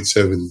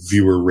 10.7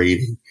 viewer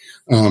rating,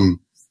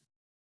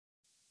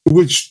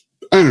 which,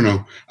 I don't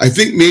know. I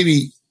think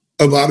maybe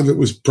a lot of it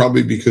was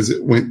probably because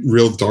it went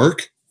real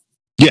dark.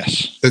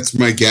 Yes. That's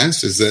my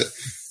guess, is that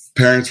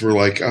parents were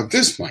like, oh,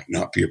 this might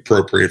not be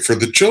appropriate for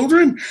the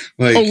children.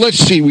 Let's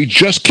see. We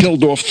just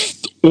killed off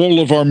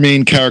all of our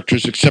main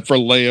characters except for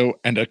Leo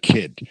and a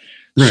kid.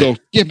 Right. So,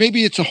 yeah,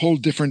 maybe it's a whole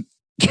different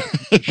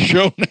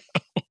show now.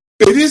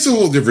 It is a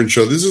whole different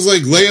show. This is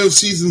like Leo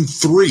season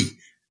 3.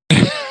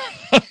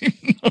 I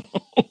know.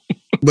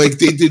 They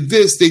did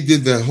this. They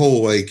did the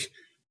whole,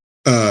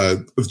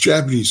 of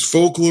Japanese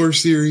folklore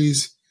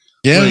series.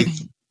 Yeah.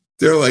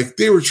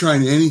 They were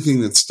trying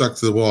anything that stuck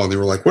to the wall. And they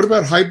were like, what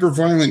about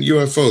hyper-violent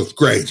UFOs?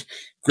 Great.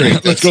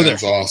 Let's go there.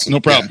 Awesome.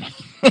 No problem.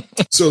 Yeah.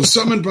 So,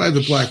 summoned by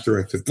the Black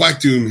Directive, Black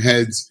Doom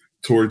heads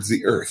towards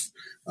the Earth.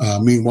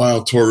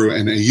 Meanwhile, Toru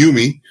and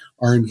Ayumi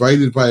are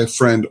invited by a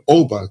friend,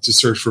 Oba, to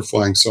search for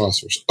flying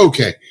saucers.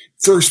 Okay,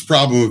 first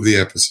problem of the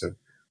episode.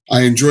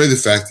 I enjoy the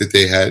fact that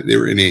they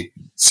were in a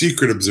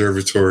secret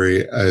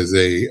observatory as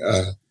a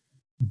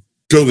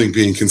building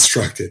being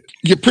constructed.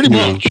 Yeah, pretty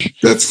much.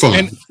 That's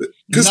fun.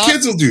 Because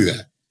kids will do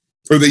that.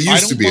 Or they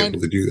used to be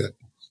able to do that.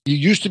 You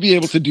used to be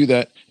able to do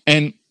that.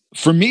 And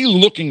for me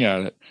looking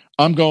at it,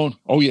 I'm going,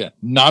 oh yeah,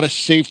 not a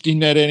safety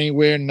net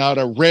anywhere, not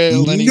a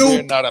rail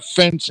anywhere, not a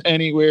fence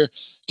anywhere.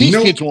 These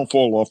kids won't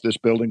fall off this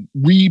building.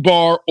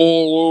 Rebar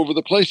all over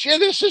the place. Yeah,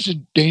 this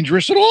isn't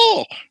dangerous at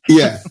all.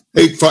 Yeah.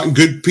 Hey,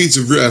 good piece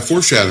of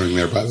foreshadowing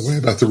there, by the way,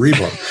 about the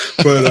rebar.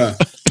 But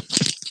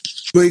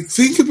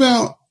think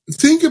about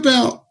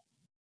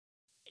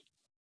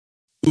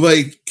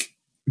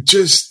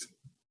just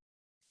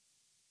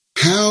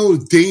how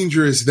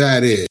dangerous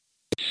that is.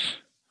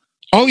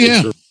 Oh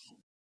yeah.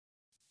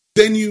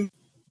 Then you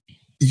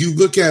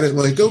look at it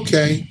like,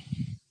 okay,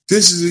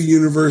 this is a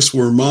universe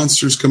where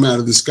monsters come out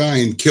of the sky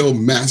and kill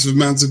massive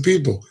amounts of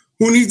people.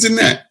 Who needs a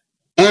net?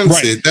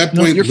 Honestly, at that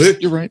point,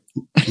 you're right.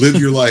 Live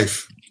your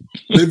life.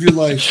 Live your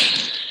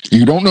life.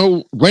 You don't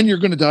know when you're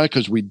going to die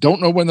because we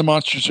don't know when the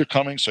monsters are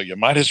coming, so you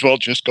might as well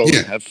just go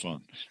and have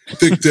fun.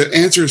 The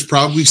answer is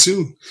probably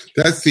soon.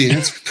 That's the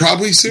answer.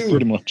 Probably soon.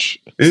 Pretty much.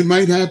 It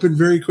might happen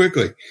very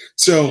quickly.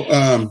 So,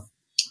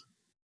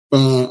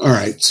 all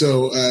right.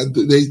 So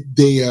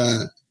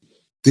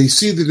they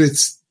see that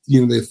it's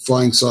the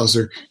flying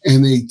saucer,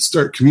 and they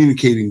start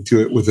communicating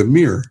to it with a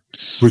mirror,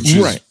 which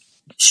is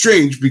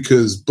strange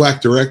because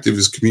Black Directive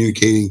is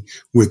communicating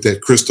with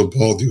that crystal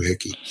ball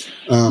doohickey.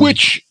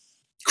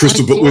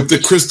 With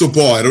the crystal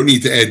ball. I don't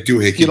need to add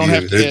doohickey. You don't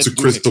have to. It's a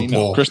crystal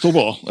ball. No, crystal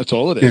ball. That's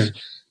all it is. Yeah.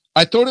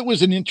 I thought it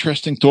was an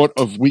interesting thought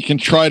of we can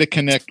try to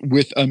connect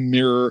with a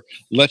mirror.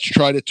 Let's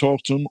try to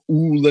talk to him.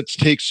 Ooh, let's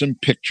take some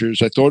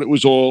pictures. I thought it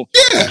was all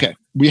okay.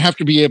 We have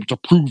to be able to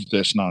prove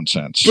this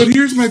nonsense. But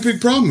here's my big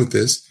problem with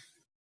this.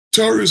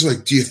 Toru's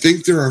like, do you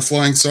think there are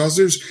flying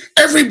saucers?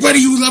 Everybody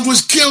you love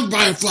was killed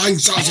by a flying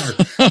saucer.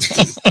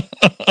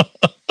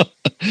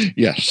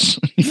 Yes.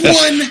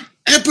 1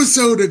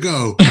 episode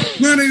ago.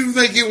 Not even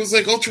like it was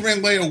like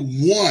Ultraman Leia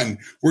 1,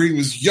 where he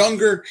was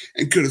younger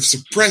and could have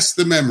suppressed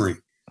the memory.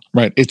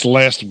 Right. It's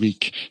last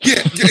week.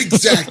 Yeah,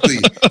 exactly.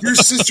 Your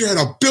sister had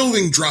a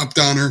building dropped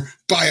on her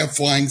by a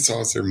flying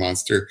saucer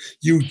monster.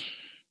 You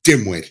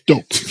dimwit.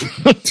 Don't.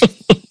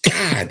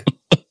 God.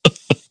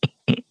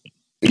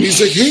 And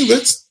he's like, hey,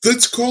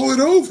 let's call it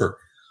over.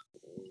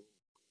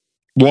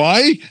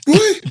 Why?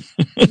 What?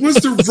 Was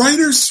the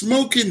writer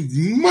smoking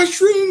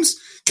mushrooms?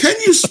 Can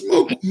you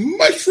smoke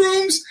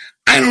mushrooms?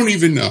 I don't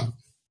even know.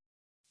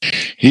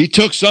 He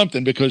took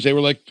something because they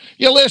were like,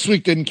 yeah, last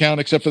week didn't count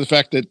except for the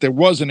fact that there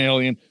was an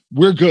alien.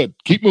 We're good.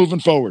 Keep moving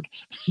forward.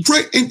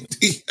 Right.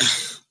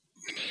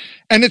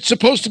 And it's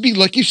supposed to be,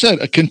 like you said,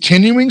 a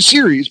continuing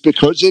series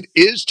because it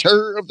is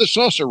Terror of the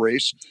Saucer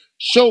Race.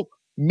 So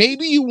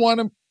maybe you want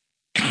to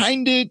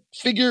kind of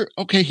figure,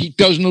 okay, he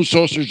does know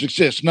saucers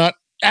exist. Not,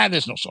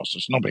 there's no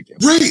saucers. No big deal.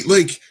 Right.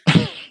 Like,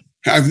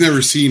 I've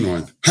never seen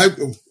one.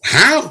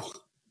 How?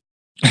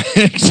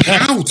 Exactly.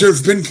 How?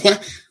 There's been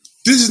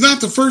this is not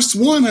the first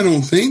one, I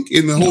don't think,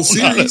 in the whole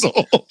series. Not at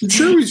all. I'm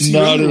sure we've seen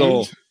not at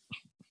all.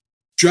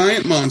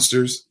 Giant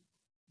monsters.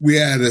 We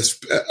had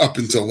up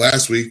until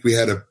last week, we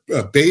had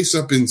a base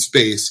up in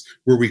space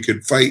where we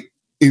could fight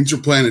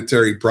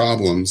interplanetary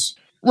problems.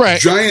 Right.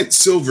 Giant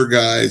silver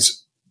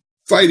guys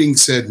fighting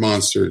said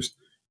monsters.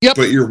 Yep.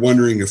 But you're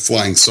wondering if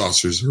flying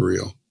saucers are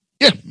real.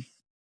 Yeah.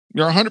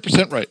 You're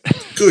 100% right.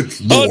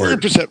 Good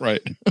Lord. 100%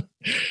 right.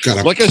 Got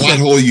a plot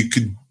hole you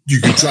could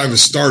drive a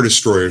Star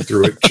Destroyer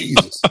through it.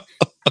 Jesus.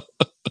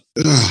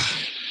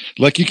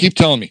 Like you keep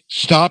telling me,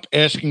 stop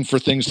asking for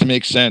things to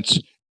make sense.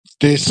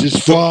 This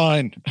is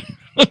fine.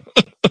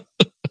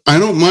 I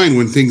don't mind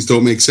when things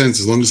don't make sense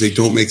as long as they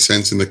don't make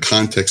sense in the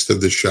context of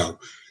the show.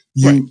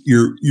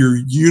 Your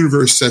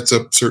universe sets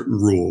up certain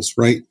rules,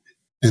 right?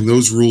 And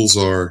those rules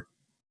are,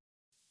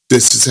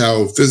 this is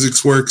how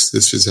physics works.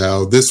 This is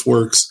how this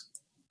works.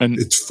 And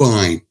it's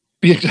fine.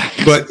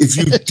 Exactly. But if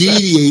you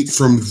deviate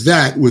from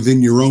that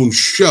within your own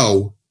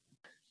show,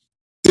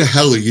 the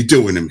hell are you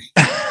doing to me?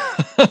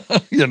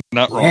 You're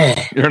not wrong.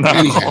 You're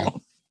not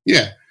wrong.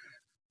 Yeah.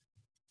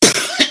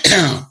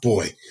 Oh,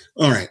 boy.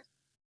 All right.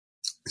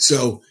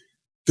 So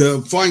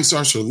the flying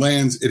saucer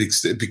lands.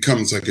 It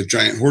becomes like a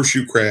giant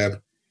horseshoe crab,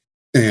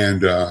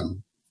 and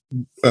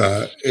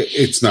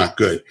it's not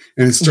good.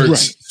 And it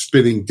starts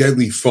spitting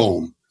deadly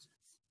foam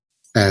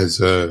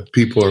as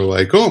people are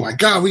like, oh, my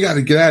God, we got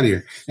to get out of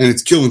here. And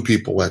it's killing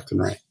people left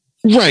and right.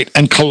 Right.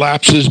 And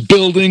collapses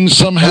buildings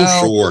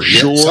somehow. Oh,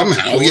 sure. Yeah,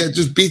 somehow. Yeah, it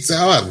just beats the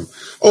hell out of them.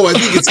 Oh, I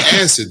think it's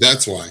acid.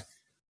 That's why.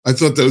 I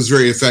thought that was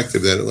very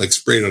effective, that it like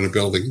sprayed on a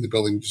building and the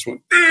building just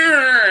went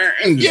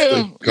and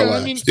just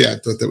collapsed. I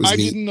thought that was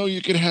neat. Didn't know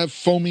you could have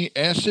foamy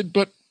acid,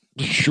 but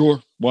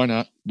sure, why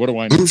not? What do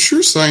I know? I'm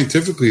sure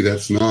scientifically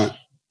that's not.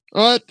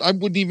 I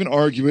wouldn't even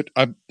argue it.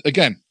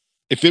 Again,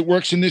 if it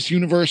works in this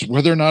universe,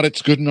 whether or not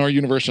it's good in our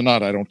universe or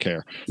not, I don't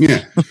care.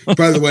 Yeah.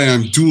 By the way,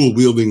 I'm dual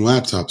wielding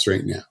laptops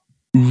right now.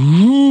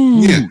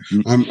 Ooh. Yeah.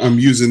 I'm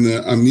using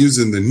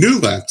the new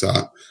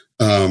laptop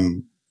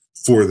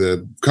for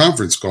the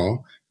conference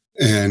call.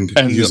 And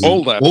the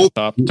old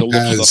laptop to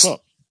look stuff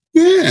up.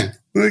 Yeah,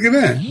 look at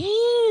that.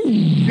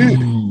 Yeah.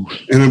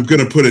 And I'm going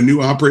to put a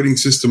new operating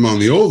system on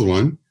the old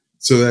one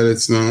so that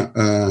it's not,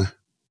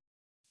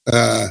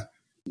 as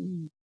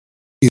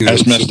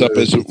messed up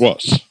as it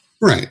was.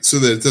 Right, so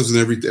that it doesn't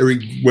every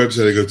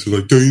website I go to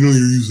like, you're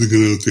using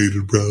an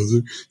outdated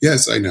browser.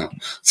 Yes, I know.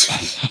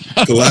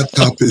 The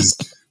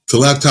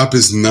laptop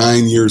is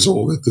 9 years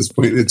old at this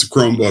point. It's a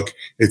Chromebook.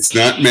 It's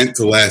not meant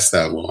to last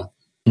that long.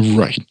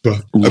 Right.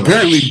 But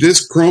apparently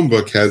this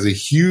Chromebook has a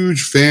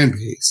huge fan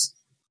base.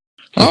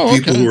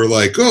 People who are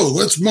like,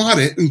 let's mod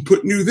it and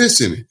put new this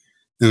in it.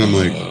 And I'm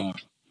like,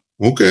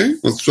 okay,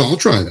 I'll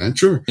try that.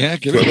 Sure. Yeah,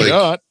 give it a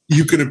shot.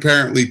 You can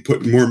apparently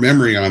put more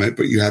memory on it,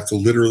 but you have to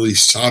literally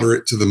solder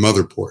it to the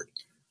motherboard.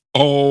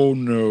 Oh,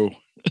 no.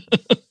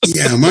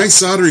 Yeah, my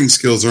soldering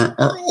skills are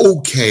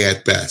okay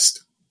at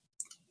best.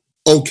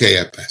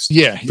 Yeah,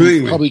 but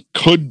you probably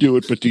could do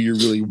it, but do you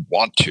really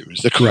want to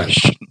is the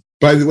question. Right.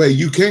 By the way,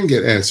 you can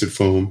get acid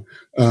foam.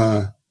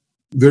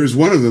 there's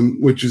one of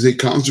them, which is a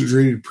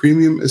concentrated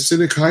premium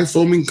acidic high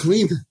foaming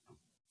cleaner.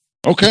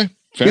 Okay,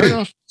 fair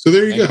enough. So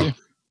there you go.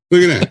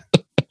 Look at that.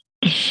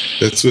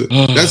 That's what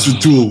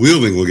dual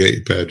wielding will get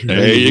you, Patrick.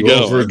 There you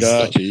go. I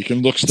got you. You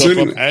can look stuff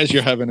up as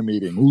you're having a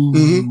meeting.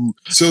 Mm-hmm.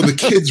 So the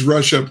kids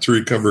rush up to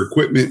recover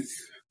equipment,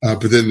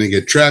 but then they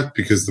get trapped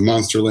because the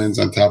monster lands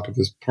on top of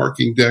this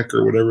parking deck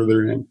or whatever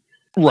they're in.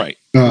 Right.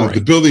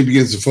 The building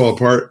begins to fall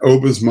apart.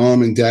 Oba's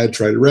mom and dad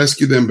try to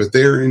rescue them, but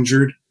they're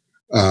injured.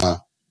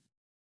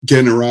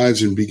 Gen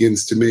arrives and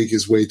begins to make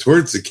his way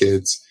towards the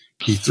kids.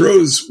 He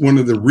throws one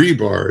of the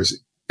rebars,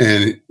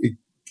 and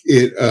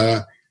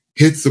it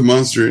hits the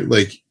monster,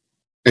 like,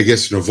 I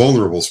guess, in a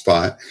vulnerable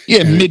spot.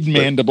 Yeah,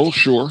 mid-mandible,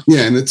 sure.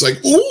 Yeah, and it's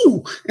like,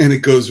 ooh, and it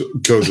goes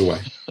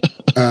away.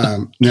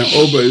 Now,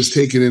 Oba is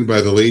taken in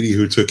by the lady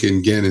who took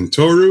in Gen and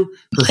Toru.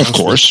 Her house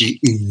must be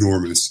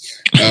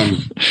enormous.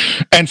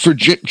 And for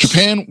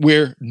Japan,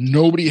 where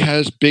nobody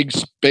has big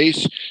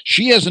space,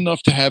 she has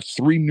enough to have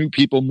 3 new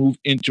people move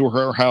into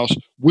her house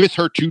with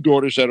her 2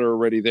 daughters that are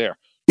already there.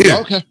 Yeah.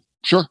 Okay,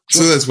 sure.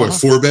 So that's what,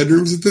 4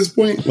 bedrooms at this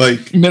point?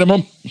 Like,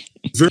 minimum.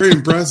 Very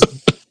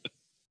impressive.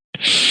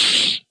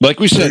 Like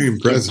we said,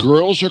 the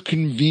girls are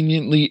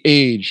conveniently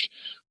aged.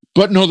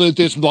 But no,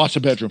 there's lots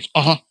of bedrooms.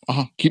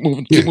 Keep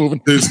moving.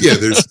 There's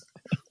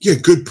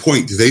good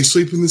point. Do they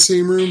sleep in the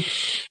same room?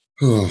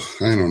 Oh,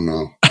 I don't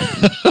know.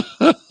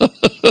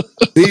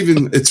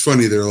 It's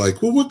funny. They're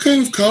like, well, what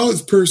kind of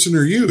college person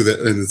are you?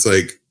 And it's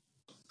like,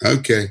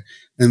 okay.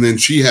 And then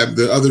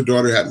the other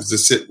daughter happens to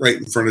sit right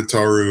in front of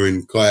Toru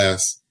in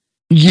class.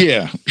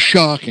 Yeah,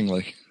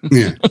 shockingly.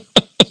 Yeah.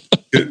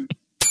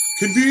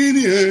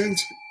 Convenient.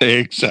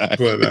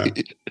 Exactly. But,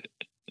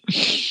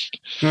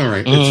 all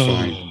right, it's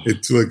fine.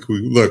 It's like,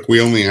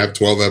 we only have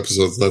 12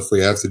 episodes left.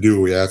 We have to do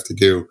what we have to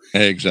do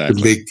to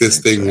make this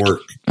thing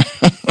work.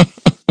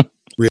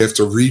 We have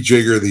to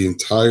rejigger the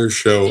entire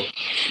show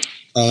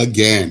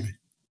again.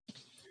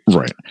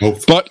 Right.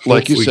 But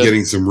like you said,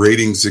 getting some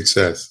rating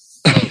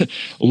success.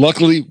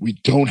 Luckily, we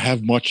don't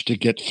have much to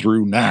get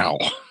through now.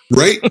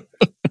 Right?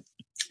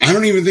 I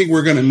don't even think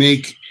we're going to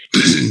make,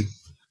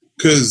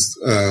 because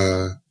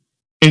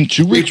in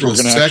 2 weeks, April we're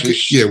going to actually...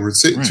 we're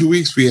sitting 2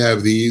 weeks. We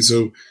have these,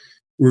 so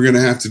we're going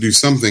to have to do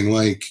something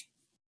like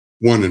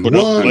 1 and 1.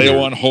 Leo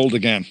on hold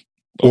again.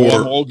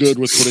 I'm all good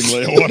with putting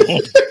Leo on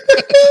hold.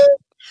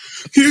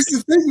 Here's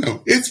the thing,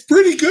 though. It's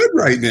pretty good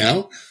right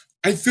now.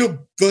 I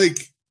feel like...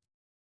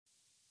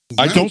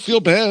 I don't feel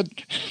bad.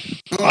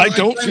 I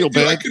don't feel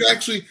bad.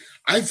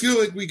 I feel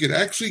like we could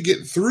actually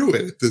get through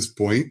it at this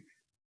point,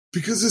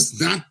 because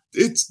it's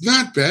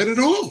not bad at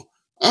all.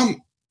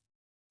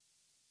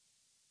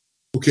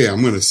 Okay,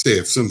 I'm going to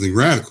say something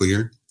radical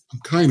here. I'm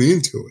kind of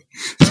into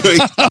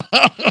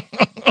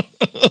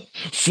it.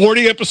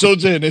 40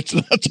 episodes in, it's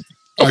not.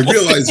 I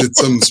realize it's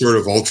some sort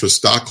of ultra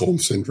Stockholm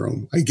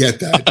syndrome. I get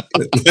that.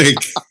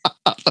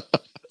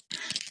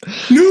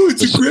 No,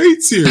 it's a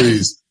great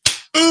series.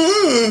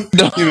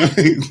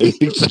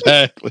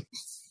 Exactly.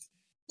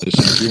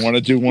 Listen, if you want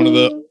to do one of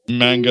the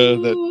manga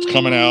that's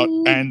coming out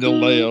and the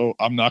Leo,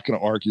 I'm not going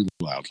to argue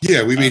loud.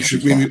 Yeah, maybe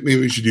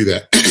we should do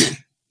that.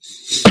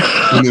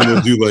 And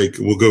then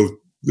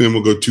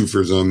we'll go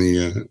twofers on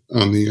the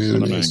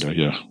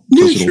manga.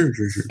 Yeah, sure.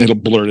 It'll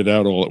blurt it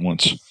out all at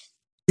once.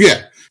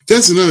 Yeah,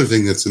 that's another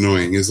thing that's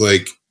annoying. Is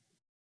like,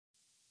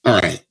 all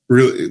right,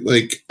 really,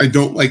 like, I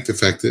don't like the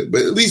fact that,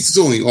 but at least it's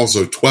only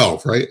also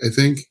 12, right? I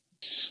think.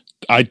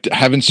 I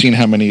haven't seen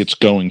how many it's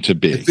going to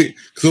be. I think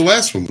the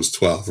last one was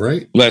 12,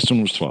 right? Last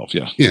one was 12.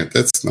 Yeah. Yeah,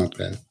 that's not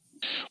bad.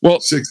 Well,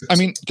 I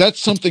mean, that's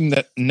something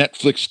that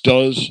Netflix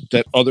does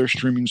that other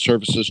streaming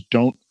services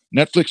don't.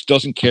 Netflix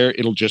doesn't care.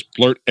 It'll just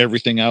blurt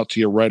everything out to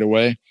you right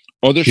away.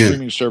 Other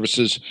streaming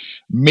services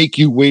make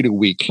you wait a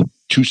week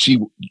to see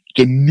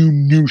the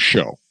new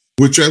show.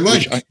 Which I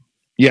like.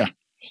 Yeah.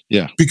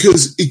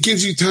 Because it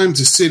gives you time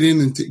to sit in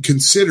and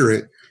consider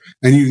it,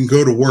 and you can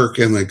go to work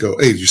and like go,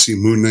 hey, did you see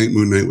Moon Knight?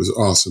 Moon Knight was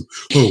awesome.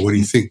 Oh, what do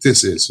you think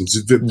this is?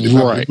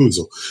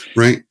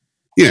 Right?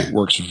 Yeah.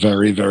 Works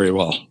very, very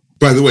well.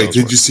 By the way,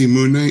 did you see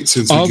Moon Knight?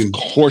 Of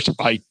course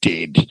I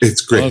did.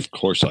 It's great. Of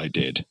course I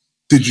did.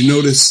 Did you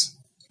notice,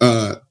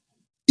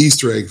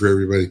 Easter egg for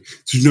everybody,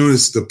 did you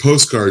notice the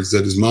postcards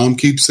that his mom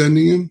keeps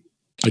sending him?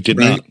 I did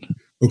not.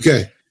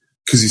 Okay.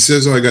 Because he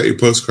says, oh, I got your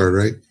postcard,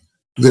 right?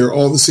 They're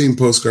all the same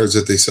postcards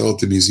that they sell at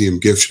the museum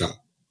gift shop.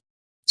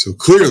 So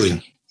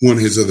clearly, one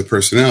of his other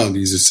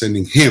personalities is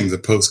sending him the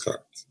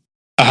postcards.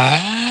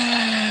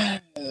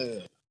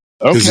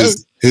 Okay.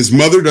 His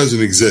mother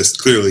doesn't exist,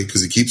 clearly,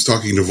 because he keeps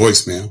talking to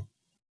voicemail.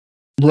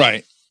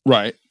 Right.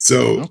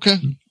 So, okay.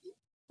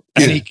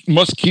 And he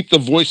must keep the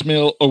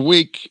voicemail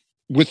awake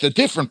with a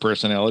different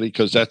personality,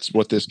 because that's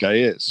what this guy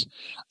is.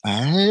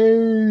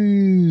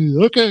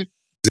 Okay.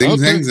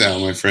 Zing out,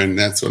 my friend.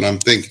 That's what I'm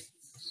thinking.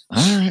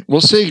 All right,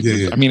 we'll see.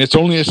 Yeah. I mean, it's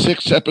only a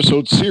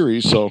 6-episode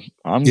series, so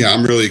I'm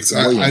really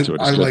excited.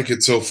 I like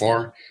it so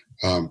far.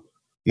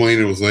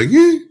 Moina was like,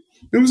 it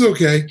was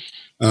okay.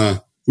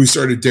 We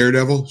started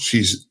Daredevil.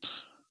 She's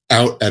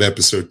out at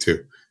episode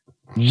 2.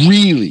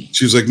 Really?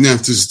 She was like, "No,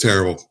 this is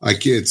terrible. I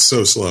can't. It's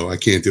so slow. I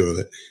can't deal with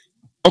it."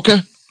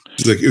 Okay.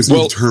 She's like, "It was in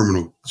the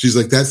terminal." She's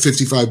like, "That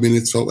 55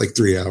 minutes felt like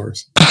 3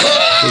 hours."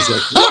 I was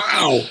like,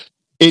 "Wow."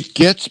 It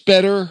gets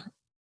better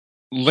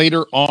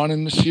later on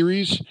in the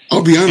series.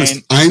 I'll be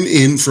honest. I'm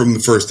in from the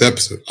first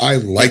episode. I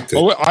liked it.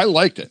 Oh, I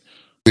liked it.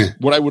 Yeah.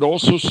 What I would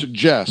also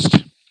suggest.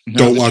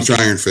 Don't watch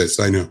Iron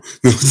Fist. I know.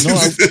 No,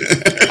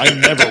 I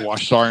never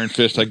watched Iron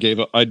Fist. I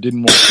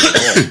didn't watch it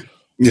at all.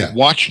 Yeah.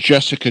 Watch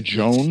Jessica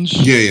Jones.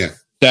 Yeah.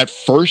 That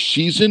first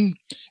season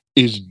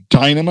is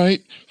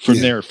dynamite. From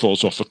there, it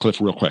falls off a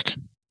cliff real quick.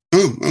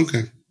 Oh,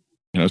 okay.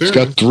 It's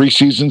got 3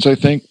 seasons, I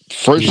think.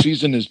 First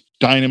season is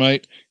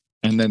dynamite,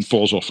 and then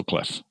falls off a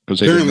cliff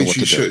because they didn't know what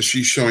to do.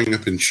 She's showing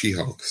up in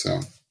She-Hulk.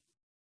 So.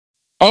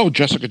 Oh,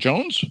 Jessica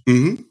Jones?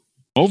 Mm-hmm.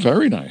 Oh,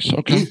 very nice.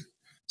 Okay. Yeah.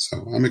 So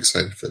I'm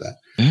excited for that.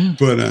 Yeah.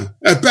 But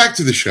back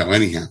to the show,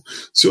 anyhow.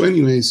 So,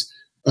 anyways,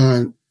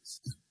 the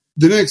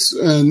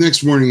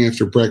next morning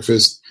after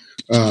breakfast,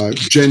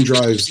 Jen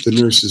drives the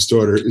nurse's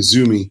daughter,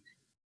 Izumi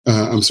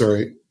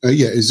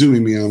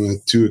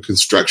Miyama, to a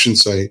construction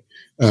site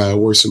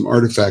where some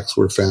artifacts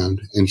were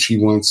found, and she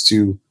wants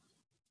to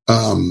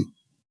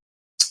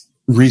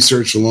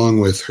research along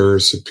with her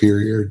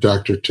superior,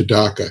 Dr.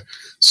 Tadaka.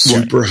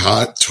 Super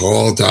hot,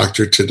 tall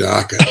Dr.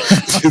 Tadaka.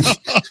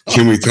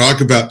 Can we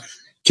talk about...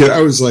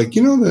 I was like,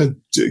 that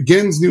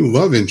Gen's new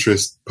love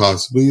interest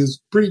possibly is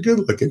pretty good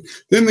looking.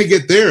 Then they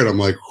get there, and I'm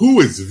like,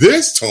 who is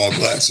this tall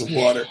glass of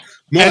water?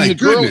 And the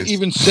girl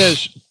even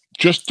says,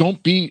 just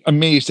don't be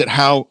amazed at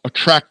how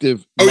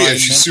attractive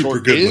she's super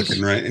good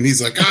looking, right? And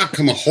he's like,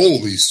 come on,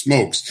 holy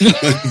smokes.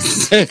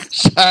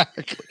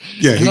 Exactly.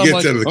 Yeah, he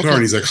gets out of the car,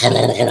 and he's like,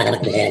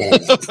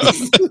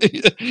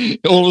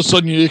 all of a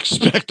sudden you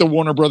expect the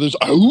Warner Brothers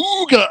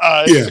ooga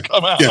eyes to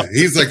come out. Yeah,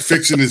 he's like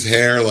fixing his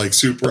hair, like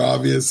super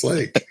obvious.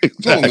 Like,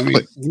 exactly.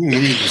 let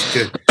me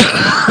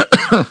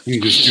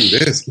just do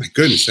this. My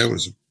goodness, that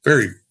was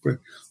very,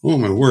 oh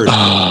my word.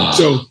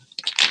 So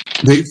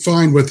they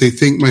find what they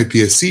think might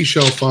be a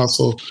seashell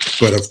fossil,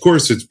 but of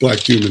course it's Black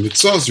Doom in its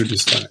saucer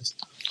disguise.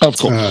 Of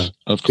course.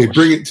 They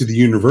bring it to the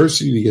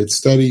university to get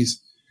studied.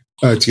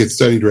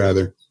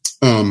 The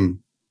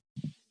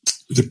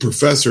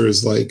professor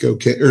is like,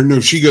 okay, or no,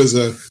 she goes,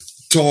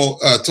 tall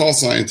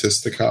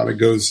scientist Takata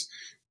goes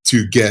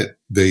to get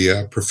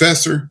the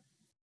professor.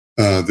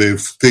 The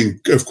thing,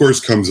 of course,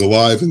 comes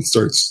alive and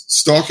starts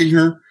stalking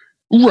her.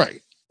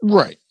 Right.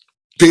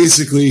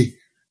 Basically,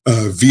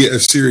 via a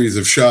series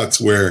of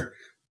shots where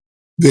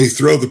they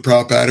throw the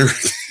prop at her.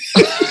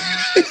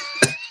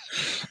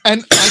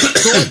 And I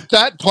thought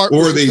that part,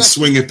 or they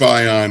swing it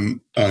by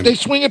on. They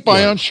swing it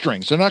by on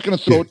strings. They're not going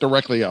to throw it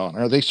directly on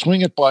her. They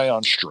swing it by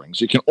on strings.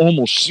 You can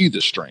almost see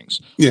the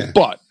strings. Yeah,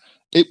 but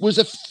it was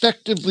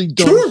effectively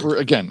done for,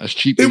 again, as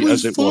cheaply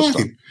as it was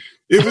done.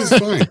 It was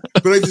fine,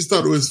 but I just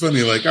thought it was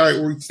funny. Like, all right,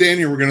 we're standing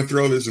here, we're going to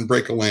throw this and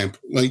break a lamp.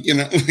 Like,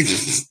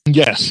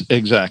 Yes,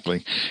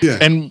 exactly. Yeah,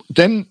 and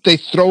then they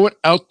throw it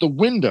out the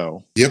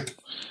window. Yep.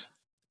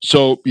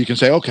 So you can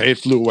say, okay, it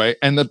flew away.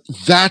 And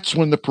that's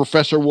when the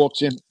professor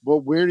walks in. Well,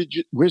 where's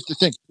the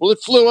thing? Well, it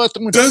flew out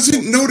the window.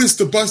 Doesn't notice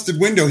the busted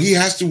window. He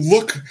has to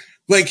look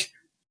like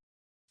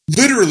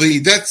literally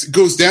that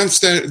goes down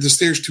the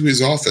stairs to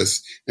his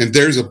office and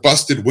there's a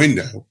busted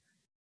window.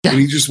 Yeah. And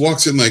he just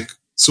walks in like,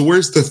 so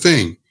where's the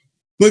thing?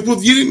 Like,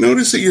 well, you didn't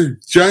notice that your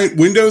giant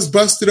window's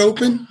busted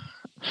open?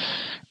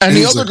 And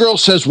the other girl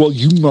says, well,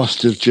 you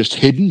must have just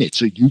hidden it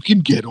so you can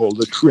get all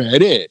the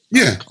credit.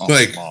 Yeah.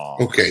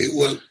 Okay,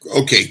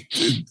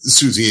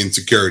 Susie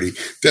insecurity.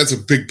 That's a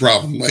big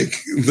problem. Like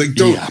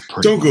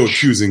don't go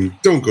accusing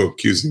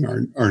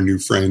our new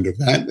friend of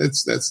that.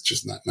 That's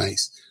just not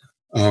nice.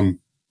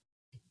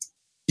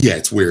 Yeah,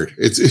 it's weird.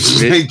 It's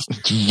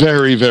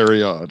very,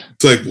 very odd.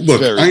 It's like,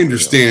 look, I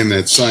understand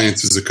that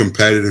science is a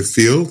competitive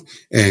field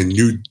and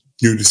new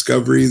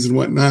discoveries and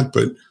whatnot,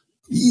 but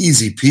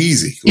easy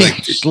peasy.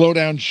 Like, slow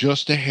down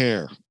just a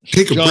hair.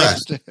 Take a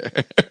breath.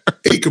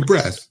 Take a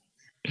breath.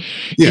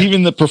 Yeah.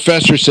 Even the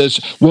professor says,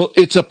 well,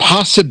 it's a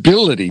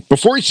possibility.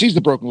 Before he sees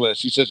the broken glass,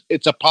 he says,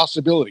 it's a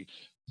possibility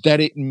that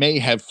it may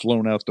have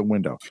flown out the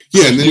window.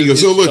 Yeah, and then he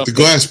goes, oh, look, the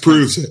glass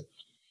proves it.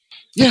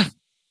 Yeah.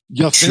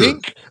 You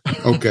think?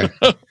 Okay.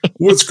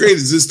 What's great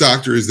is this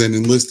doctor is then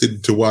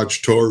enlisted to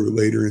watch Toru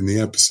later in the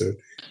episode.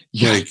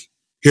 Yeah. Like,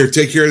 here,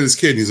 take care of this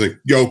kid. And he's like,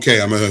 okay,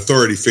 I'm an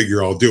authority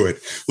figure. I'll do it.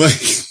 Like,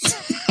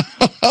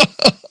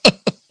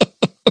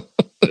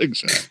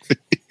 exactly.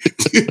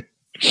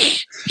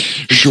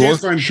 Sure.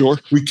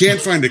 We can't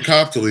find a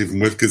cop to leave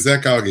him with because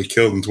that guy will get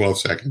killed in 12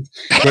 seconds.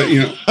 But,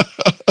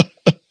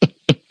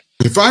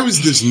 if I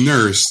was this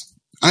nurse,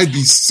 I'd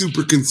be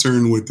super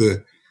concerned with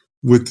the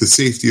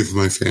safety of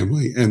my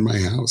family and my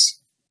house.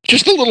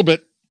 Just a little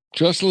bit.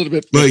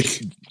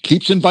 Like,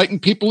 keeps inviting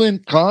people in.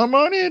 Come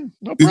on in.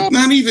 No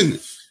problem.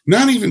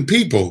 Not even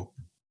people.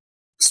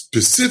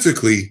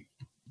 Specifically,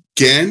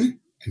 Gen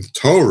and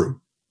Toru.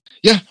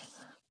 Yeah.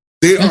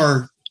 They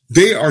are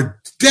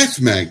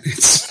death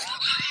magnets.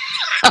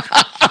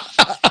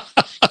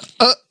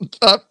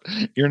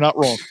 You're not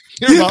wrong.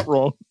 You're not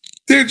wrong.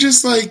 They're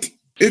just like,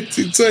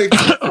 It's like,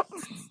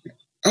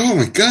 oh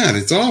my God,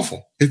 it's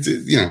awful. It's,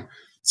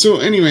 So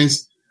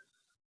anyways,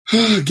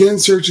 again,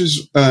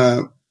 searches,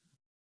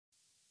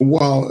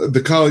 while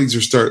the colleagues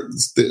her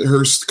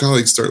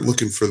colleagues start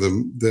looking for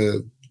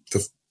the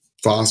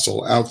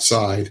fossil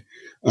outside.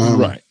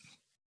 Right.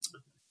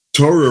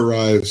 Tora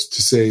arrives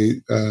to say,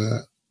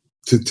 to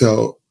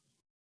tell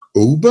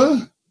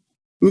Uba?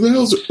 Who the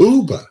hell's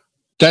Uba?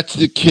 That's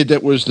the kid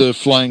that was the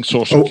flying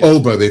saucer. Oh, kid.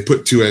 Uba. They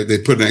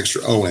put an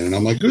extra O in, and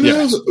I'm like, who the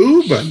hell's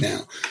Uba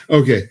now?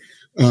 Okay.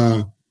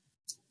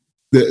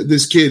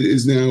 This kid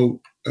is now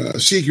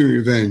seeking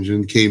revenge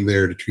and came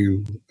there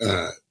to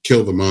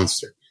kill the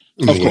monster.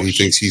 I don't know what he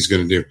thinks he's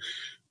going to do.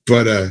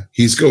 But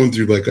he's going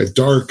through like a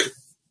dark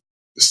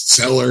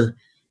cellar,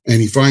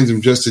 and he finds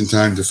him just in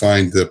time to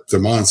find the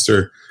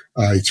monster.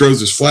 He throws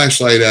his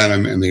flashlight at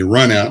him, and they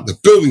run out. The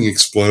building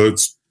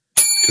explodes,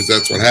 because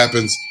that's what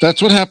happens.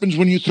 That's what happens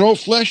when you throw a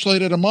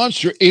flashlight at a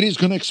monster. It is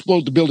going to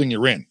explode the building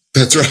you're in.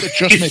 That's right. It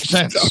just makes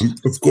sense.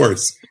 Of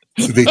course.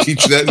 So they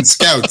teach that in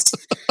Scouts.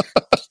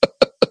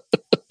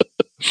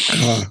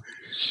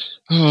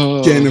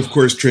 Ken, of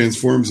course,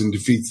 transforms and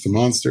defeats the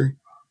monster.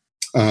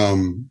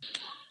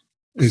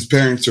 His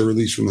parents are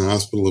released from the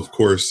hospital, of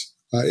course.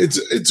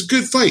 It's a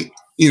good fight.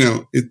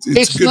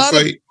 It's a good not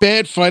fight. A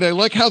bad fight. I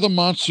like how the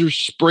monster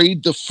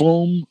sprayed the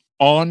foam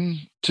on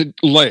to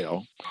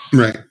Leo.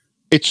 Right.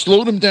 It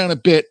slowed him down a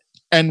bit.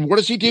 And what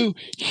does he do?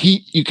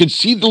 You can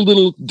see the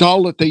little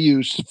doll that they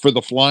used for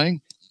the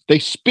flying. They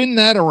spin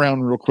that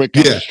around real quick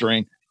on the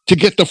string to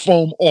get the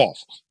foam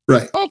off.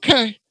 Right.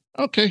 Okay.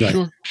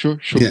 Right. Sure.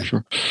 I don't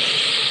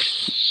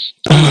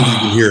know if you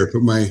can hear it,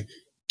 but my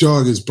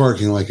dog is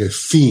barking like a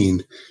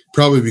fiend,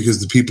 probably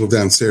because the people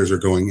downstairs are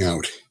going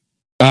out.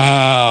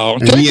 Oh,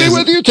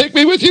 take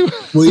me with you.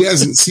 Well, he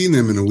hasn't seen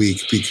them in a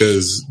week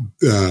because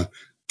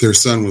their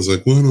son was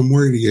like, well, I'm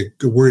worried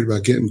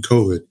about getting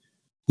COVID,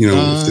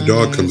 if the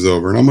dog comes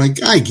over. And I'm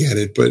like, I get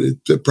it, but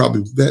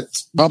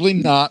that's probably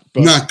not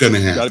going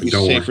to happen. Got to be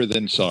safer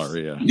than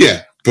sorry.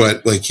 Yeah.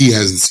 But like, he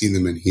hasn't seen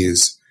them, and he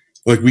is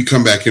like, we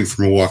come back in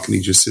from a walk and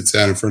he just sits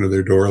out in front of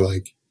their door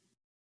like,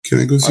 can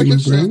I go see my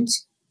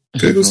friends?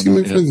 Can I go see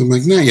my friends? I'm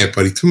like, not yet,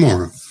 buddy.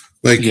 Tomorrow.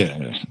 Like,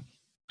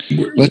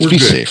 let's be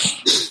good.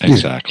 safe.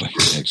 Exactly.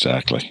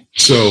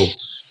 So,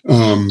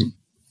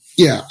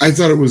 I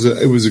thought it was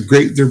a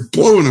great. They're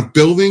blowing up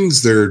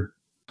buildings.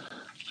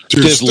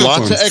 There's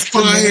lots of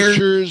extra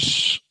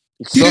miniatures,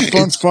 stuff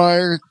on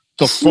fire.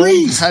 The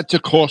phone had to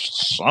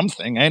cost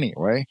something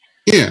anyway.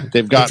 Yeah,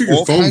 they've got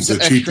all kinds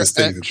of extras.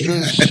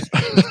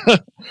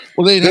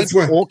 Well, they had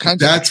all kinds.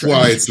 That's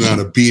why it's not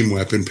a beam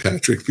weapon,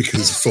 Patrick,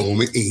 because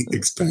foam ain't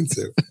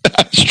expensive.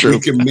 That's true. We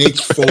can make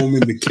foam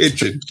in the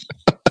kitchen,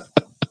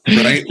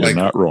 right? You're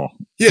not wrong.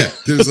 Yeah,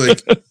 there's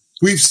like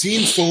we've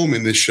seen foam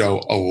in this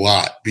show a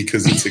lot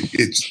because it's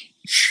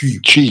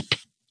cheap.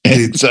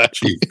 It's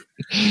cheap.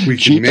 We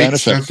can make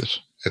stuff.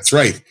 That's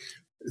right.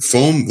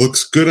 Foam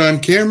looks good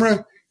on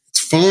camera. It's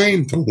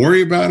fine. Don't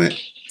worry about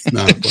it. It's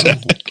not a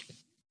problem.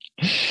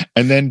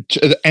 And then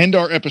to end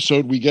our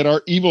episode, we get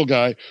our evil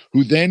guy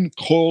who then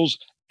calls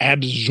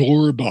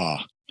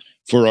Absorba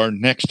for our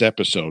next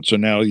episode. So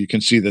now you can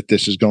see that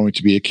this is going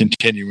to be a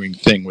continuing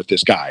thing with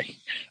this guy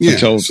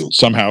until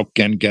somehow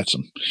Gen gets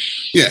him.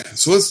 Yeah.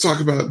 So let's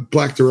talk about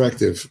Black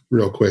Directive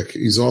real quick.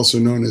 He's also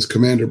known as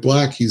Commander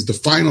Black. He's the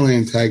final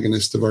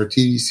antagonist of our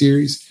TV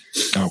series.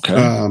 Okay.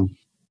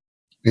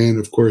 And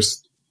of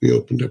course, we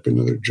opened up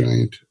another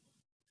giant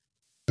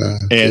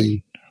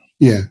thing.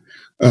 Yeah.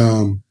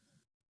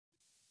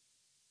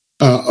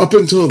 Up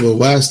until the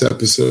last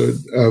episode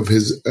of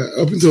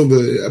up until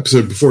the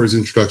episode before his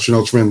introduction,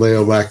 Ultraman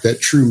Leo lacked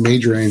that true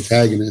major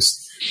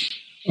antagonist.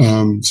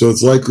 So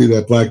it's likely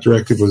that Black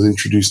Directive was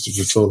introduced to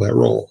fulfill that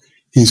role.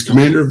 He's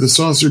commander of the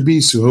Saucer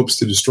Beast who hopes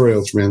to destroy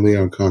Ultraman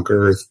Leo and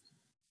conquer Earth.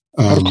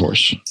 Of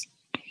course.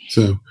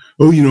 So,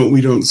 you know what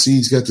we don't see?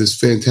 He's got this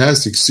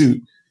fantastic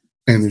suit,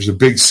 and there's a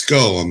big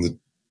skull on the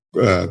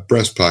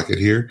breast pocket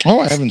here. Oh,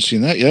 I haven't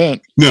seen that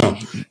yet. No,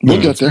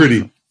 we'll get it's there.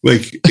 Pretty.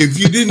 Like, if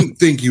you didn't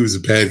think he was a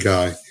bad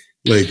guy,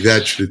 like,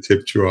 that should have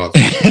tipped you off.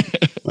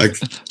 Like,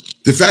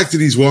 the fact that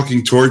he's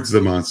walking towards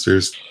the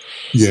monsters,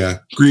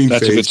 green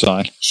That's face, a good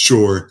sign.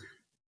 Sure.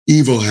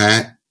 Evil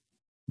hat,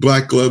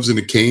 black gloves and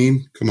a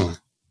cane. Come on.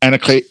 And a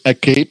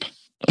cape.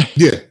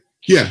 Yeah.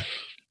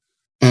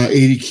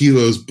 80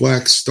 kilos,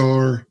 black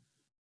star.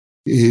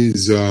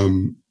 His,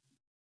 dude,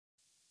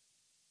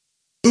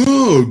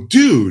 I'm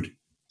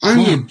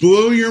going to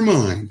blow your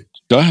mind.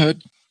 Go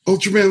ahead.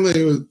 Ultraman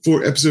Leo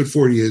for episode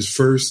 40, his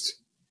first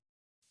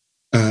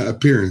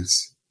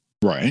appearance.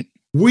 Right.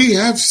 We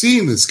have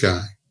seen this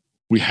guy.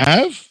 We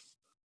have?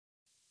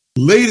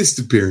 Latest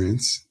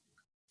appearance,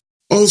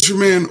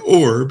 Ultraman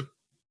Orb,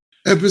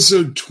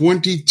 episode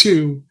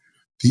 22,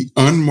 The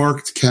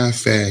Unmarked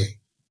Cafe.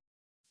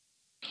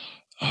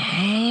 Oh,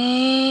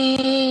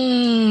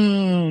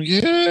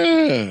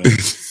 yeah.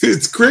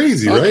 It's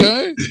crazy,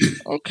 right?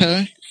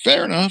 Okay.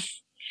 Fair enough.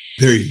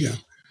 There you go.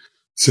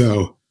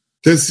 So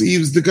he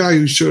was the guy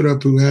who showed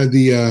up who had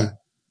the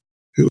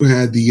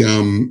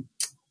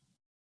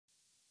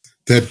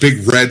that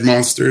big red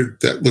monster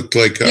that looked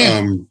like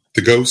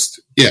the ghost.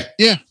 Yeah.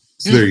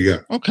 So there you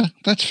go. Okay,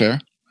 that's fair.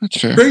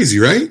 Crazy,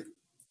 right?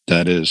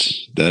 That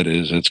is.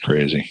 That's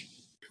crazy.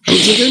 I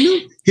was like, I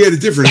knew he had a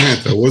different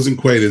hat though. It wasn't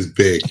quite as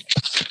big.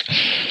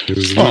 It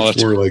was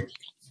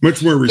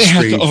much more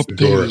restrained.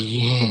 Fedora.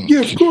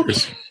 Yeah, of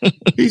course.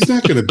 He's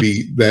not going to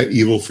be that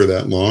evil for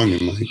that long.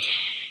 And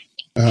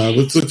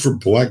let's look for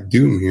Black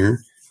Doom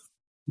here.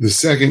 The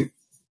second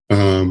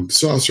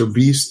saucer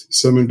beast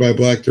summoned by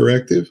Black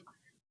Directive.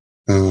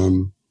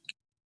 Come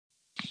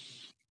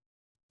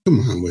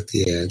on with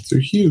the ads. They're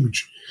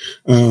huge.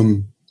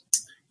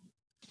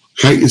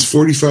 Height is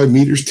 45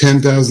 meters,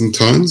 10,000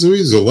 tons. So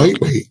he's a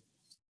lightweight.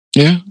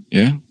 Yeah.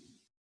 It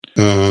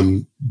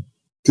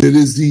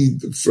is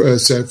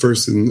the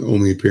first and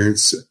only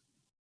appearance.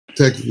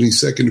 Technically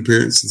second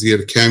appearance since he had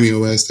a cameo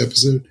last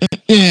episode.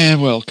 Yeah,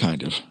 well,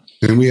 kind of.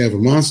 And we have a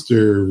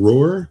monster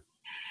roar.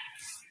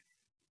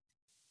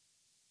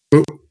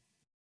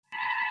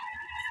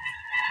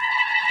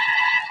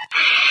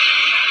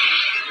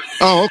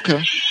 Oh,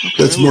 okay.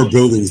 That's more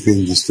buildings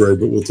being destroyed,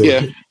 but we'll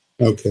take it.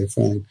 Okay,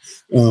 fine.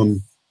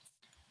 I'm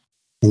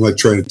not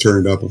trying to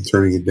turn it up. I'm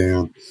turning it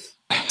down.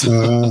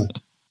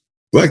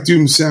 Black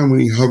Doom's sound when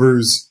he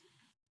hovers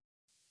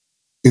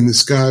in the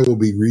sky will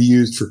be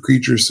reused for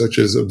creatures such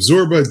as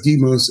Absorba,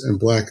 Demos, and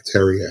Black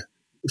Terrina.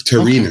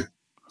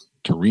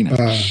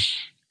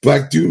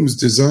 Black Doom's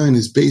design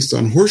is based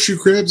on horseshoe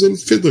crabs and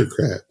fiddler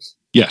crabs.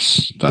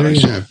 Yes, that I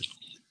saw.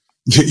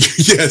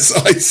 Yes,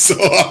 I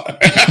saw.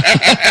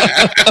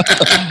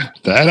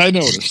 That I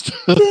noticed.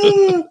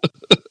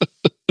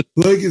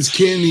 Like his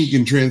candy, he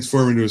can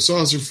transform into a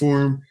saucer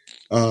form.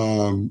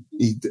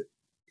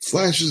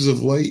 Flashes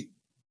of light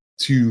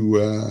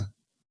to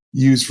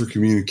use for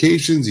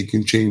communications. He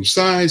can change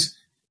size.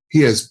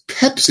 He has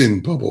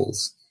pepsin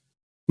bubbles.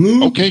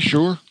 Okay,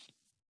 sure.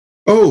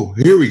 Oh,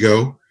 here we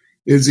go.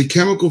 It's a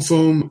chemical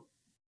foam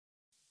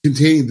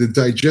containing the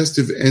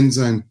digestive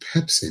enzyme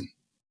pepsin.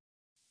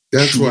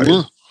 That's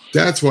why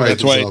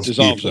it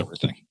dissolves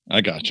everything.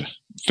 I gotcha.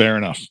 Fair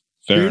enough.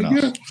 Yeah,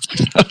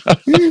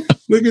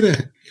 look at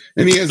that.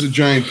 And he has a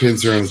giant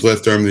pincer on his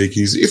left arm that he can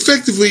use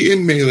effectively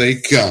in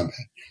melee combat.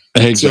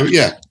 Exactly.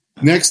 So,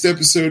 next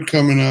episode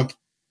coming up.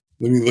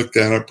 Let me look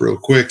that up real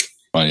quick.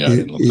 Oh, yeah, I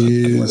didn't look that.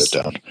 I wrote it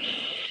down.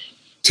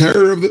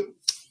 Terror of the...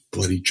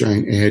 Bloody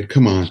giant ad.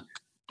 Come on.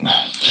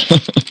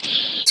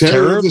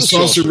 Terror of the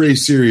Saucer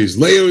Race series.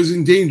 Leo is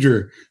in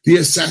danger. The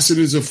assassin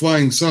is a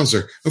flying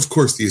saucer. Of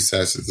course the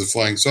assassin is a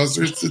flying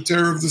saucer. It's the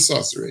Terror of the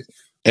Saucer Race.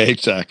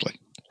 Exactly.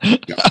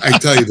 I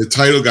tell you, the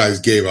title guys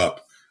gave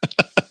up.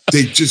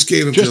 They just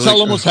gave up. Just tell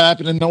them what's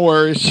happening. No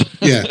worries.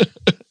 Yeah.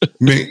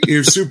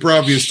 Your super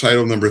obvious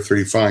title number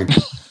 3. Fine.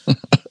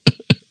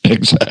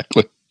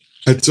 Exactly.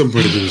 At some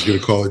point, they was going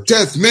to call it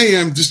Death,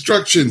 Mayhem,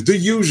 Destruction, the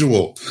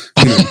usual.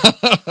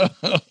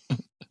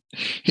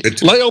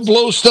 Leo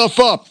blows stuff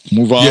up.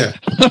 Move on.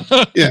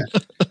 Yeah.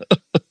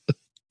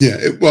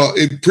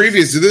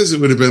 Previous to this, it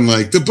would have been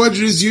like, the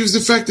budget is used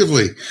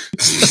effectively.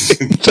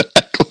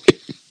 Exactly.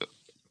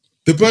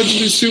 The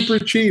budget is super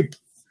cheap.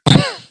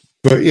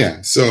 But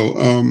that's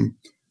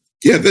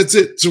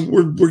it. So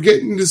we're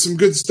getting into some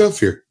good stuff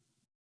here.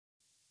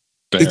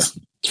 Fair. It's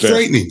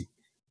frightening.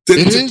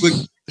 It is.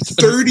 Like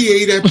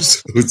 38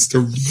 episodes to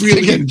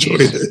really enjoy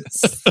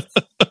this.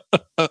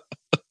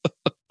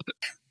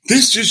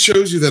 This just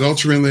shows you that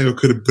Ultraman Leo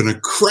could have been a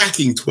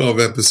cracking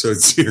 12-episode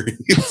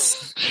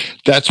series.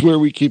 That's where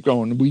we keep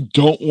going. We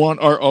don't want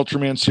our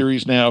Ultraman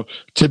series now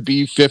to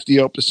be 50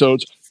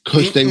 episodes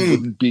because they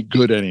wouldn't be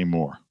good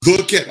anymore.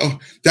 Look at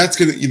that's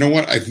gonna. You know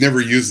what? I've never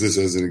used this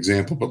as an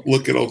example, but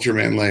look at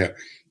Ultraman Leo.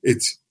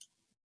 It's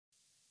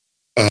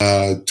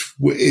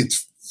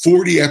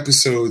 40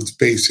 episodes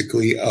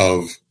basically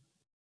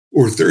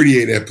or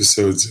 38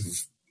 episodes of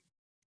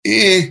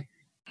to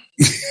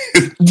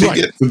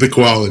get to the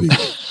quality.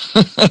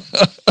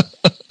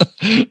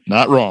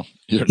 Not wrong.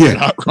 You're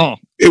not wrong.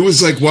 It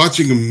was like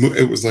watching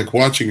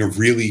a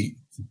really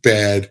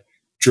bad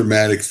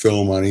dramatic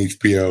film on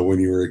HBO when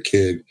you were a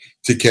kid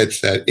to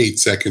catch that 8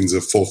 seconds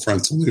of full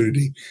frontal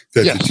nudity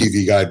that the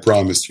TV guide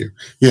promised you.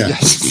 Yeah.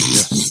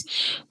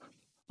 Yes.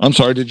 I'm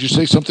sorry, did you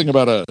say something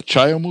about a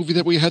Chayo movie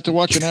that we had to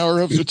watch an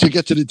hour of to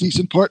get to the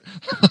decent part?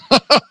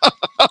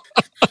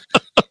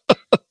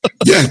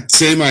 Yeah,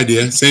 same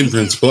idea, same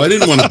principle. I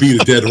didn't want to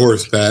beat a dead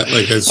horse, Pat.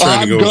 Like I was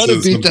trying to go with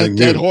something beat that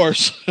dead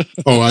horse.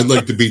 Oh, I'd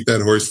like to beat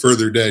that horse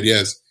further dead,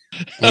 yes.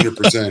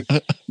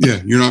 100%.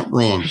 Yeah, you're not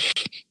wrong.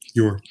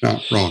 You're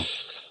not wrong.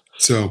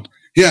 So,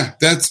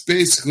 that's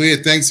basically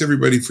it. Thanks,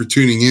 everybody, for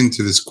tuning in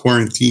to this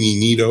Quarantini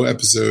Nito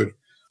episode of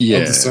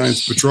the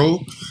Science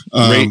Patrol.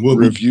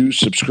 Review,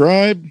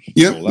 subscribe.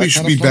 Yeah, we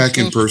should be back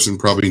in person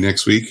probably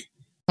next week.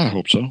 I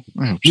hope so.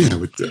 Yeah,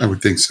 I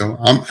would think so.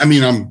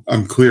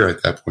 I'm clear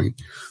at that point.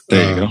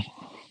 There you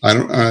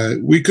go.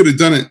 We could have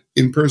done it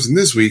in person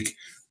this week,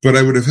 but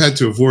I would have had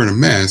to have worn a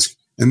mask,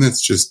 and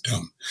that's just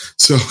dumb.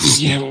 So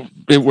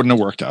it wouldn't have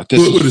worked out. It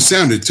would have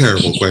sounded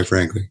terrible, quite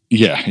frankly.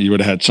 Yeah, you would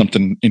have had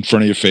something in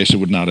front of your face. It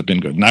would not have been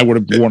good, and I would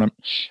have worn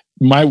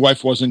my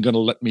wife wasn't going to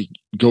let me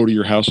go to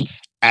your house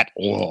at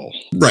all.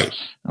 Right.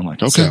 I'm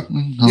like, okay. So,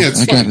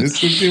 it's fine.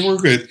 We're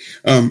good.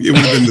 It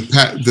would have been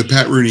the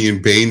Pat Rooney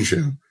and Bane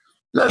show.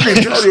 Let me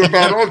tell you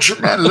about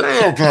Ultraman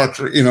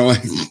Cleopatra.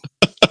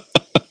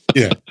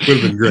 Yeah, would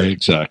have been great.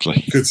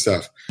 Exactly. Good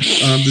stuff.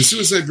 The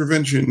Suicide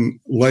Prevention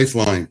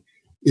Lifeline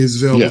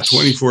is available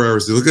 24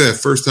 hours. Look at that,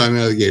 first time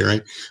out of the gate,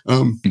 right?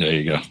 There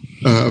you go.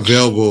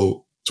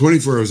 Available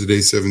 24 hours a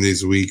day, 7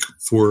 days a week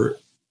for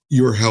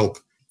your help.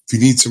 If you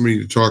need somebody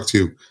to talk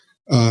to,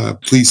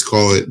 please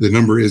call it. The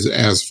number is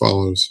as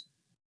follows.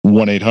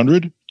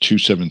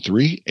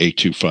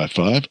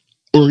 1-800-273-8255,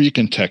 or you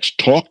can text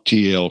TALK,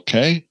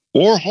 TALK,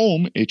 or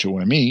HOME,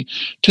 HOME,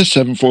 to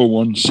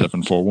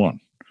 741-741.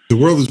 The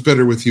world is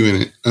better with you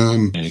in it.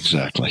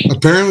 Exactly.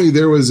 Apparently,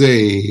 there was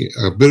a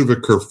bit of a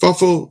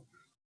kerfuffle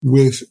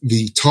with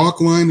the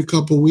talk line a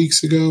couple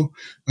weeks ago,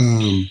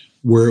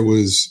 where it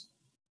was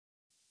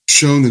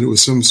shown that it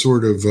was some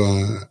sort of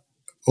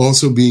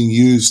also being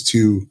used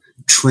to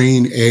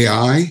train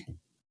AI.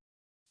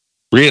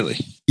 Really?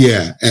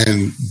 Yeah.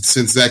 And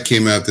since that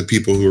came out, the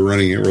people who were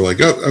running it were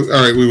like, oh,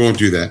 all right, we won't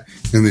do that.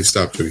 And they've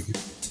stopped doing it.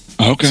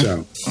 Okay.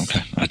 So,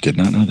 okay. I did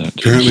not know that.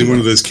 Apparently one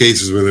of those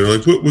cases where they're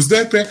like, what, was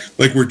that bad?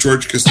 Like where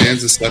George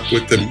Costanza slept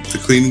with the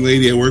cleaning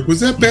lady at work.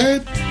 Was that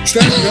bad?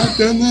 Should I have not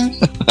done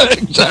that?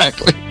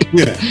 Exactly.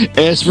 Yeah.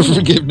 Ask for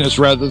forgiveness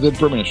rather than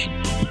permission.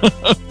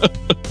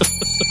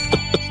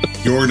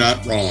 You're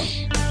not wrong.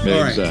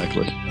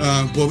 Exactly.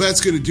 Well, that's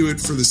going to do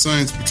it for the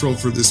Science Patrol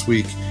for this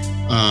week.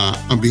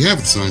 On behalf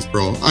of the Science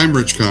Patrol, I'm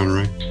Rich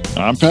Conroy.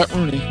 I'm Pat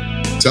Rooney.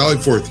 Sally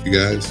forth, you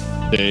guys.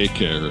 Take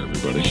care,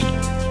 everybody.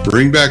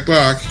 Bring back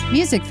Bach.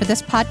 Music for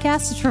this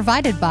podcast is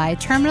provided by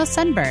Terminal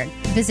Sunburn.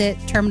 Visit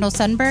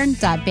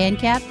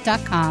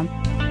terminalsunburn.bandcamp.com.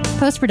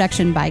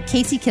 Post-production by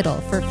Casey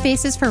Kittle for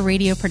Faces for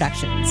Radio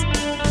Productions.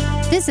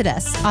 Visit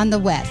us on the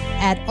web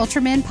at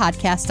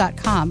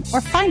ultramanpodcast.com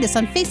or find us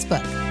on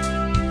Facebook.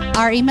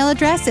 Our email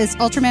address is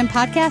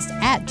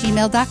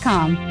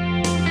ultramanpodcast@gmail.com.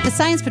 The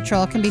Science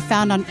Patrol can be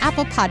found on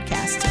Apple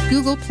Podcasts,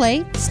 Google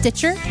Play,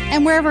 Stitcher,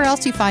 and wherever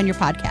else you find your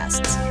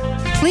podcasts.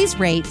 Please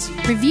rate,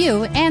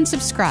 review, and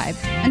subscribe.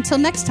 Until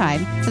next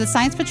time, for the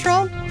Science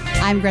Patrol,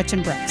 I'm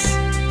Gretchen Brooks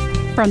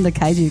from the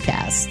Kaiju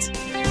Cast.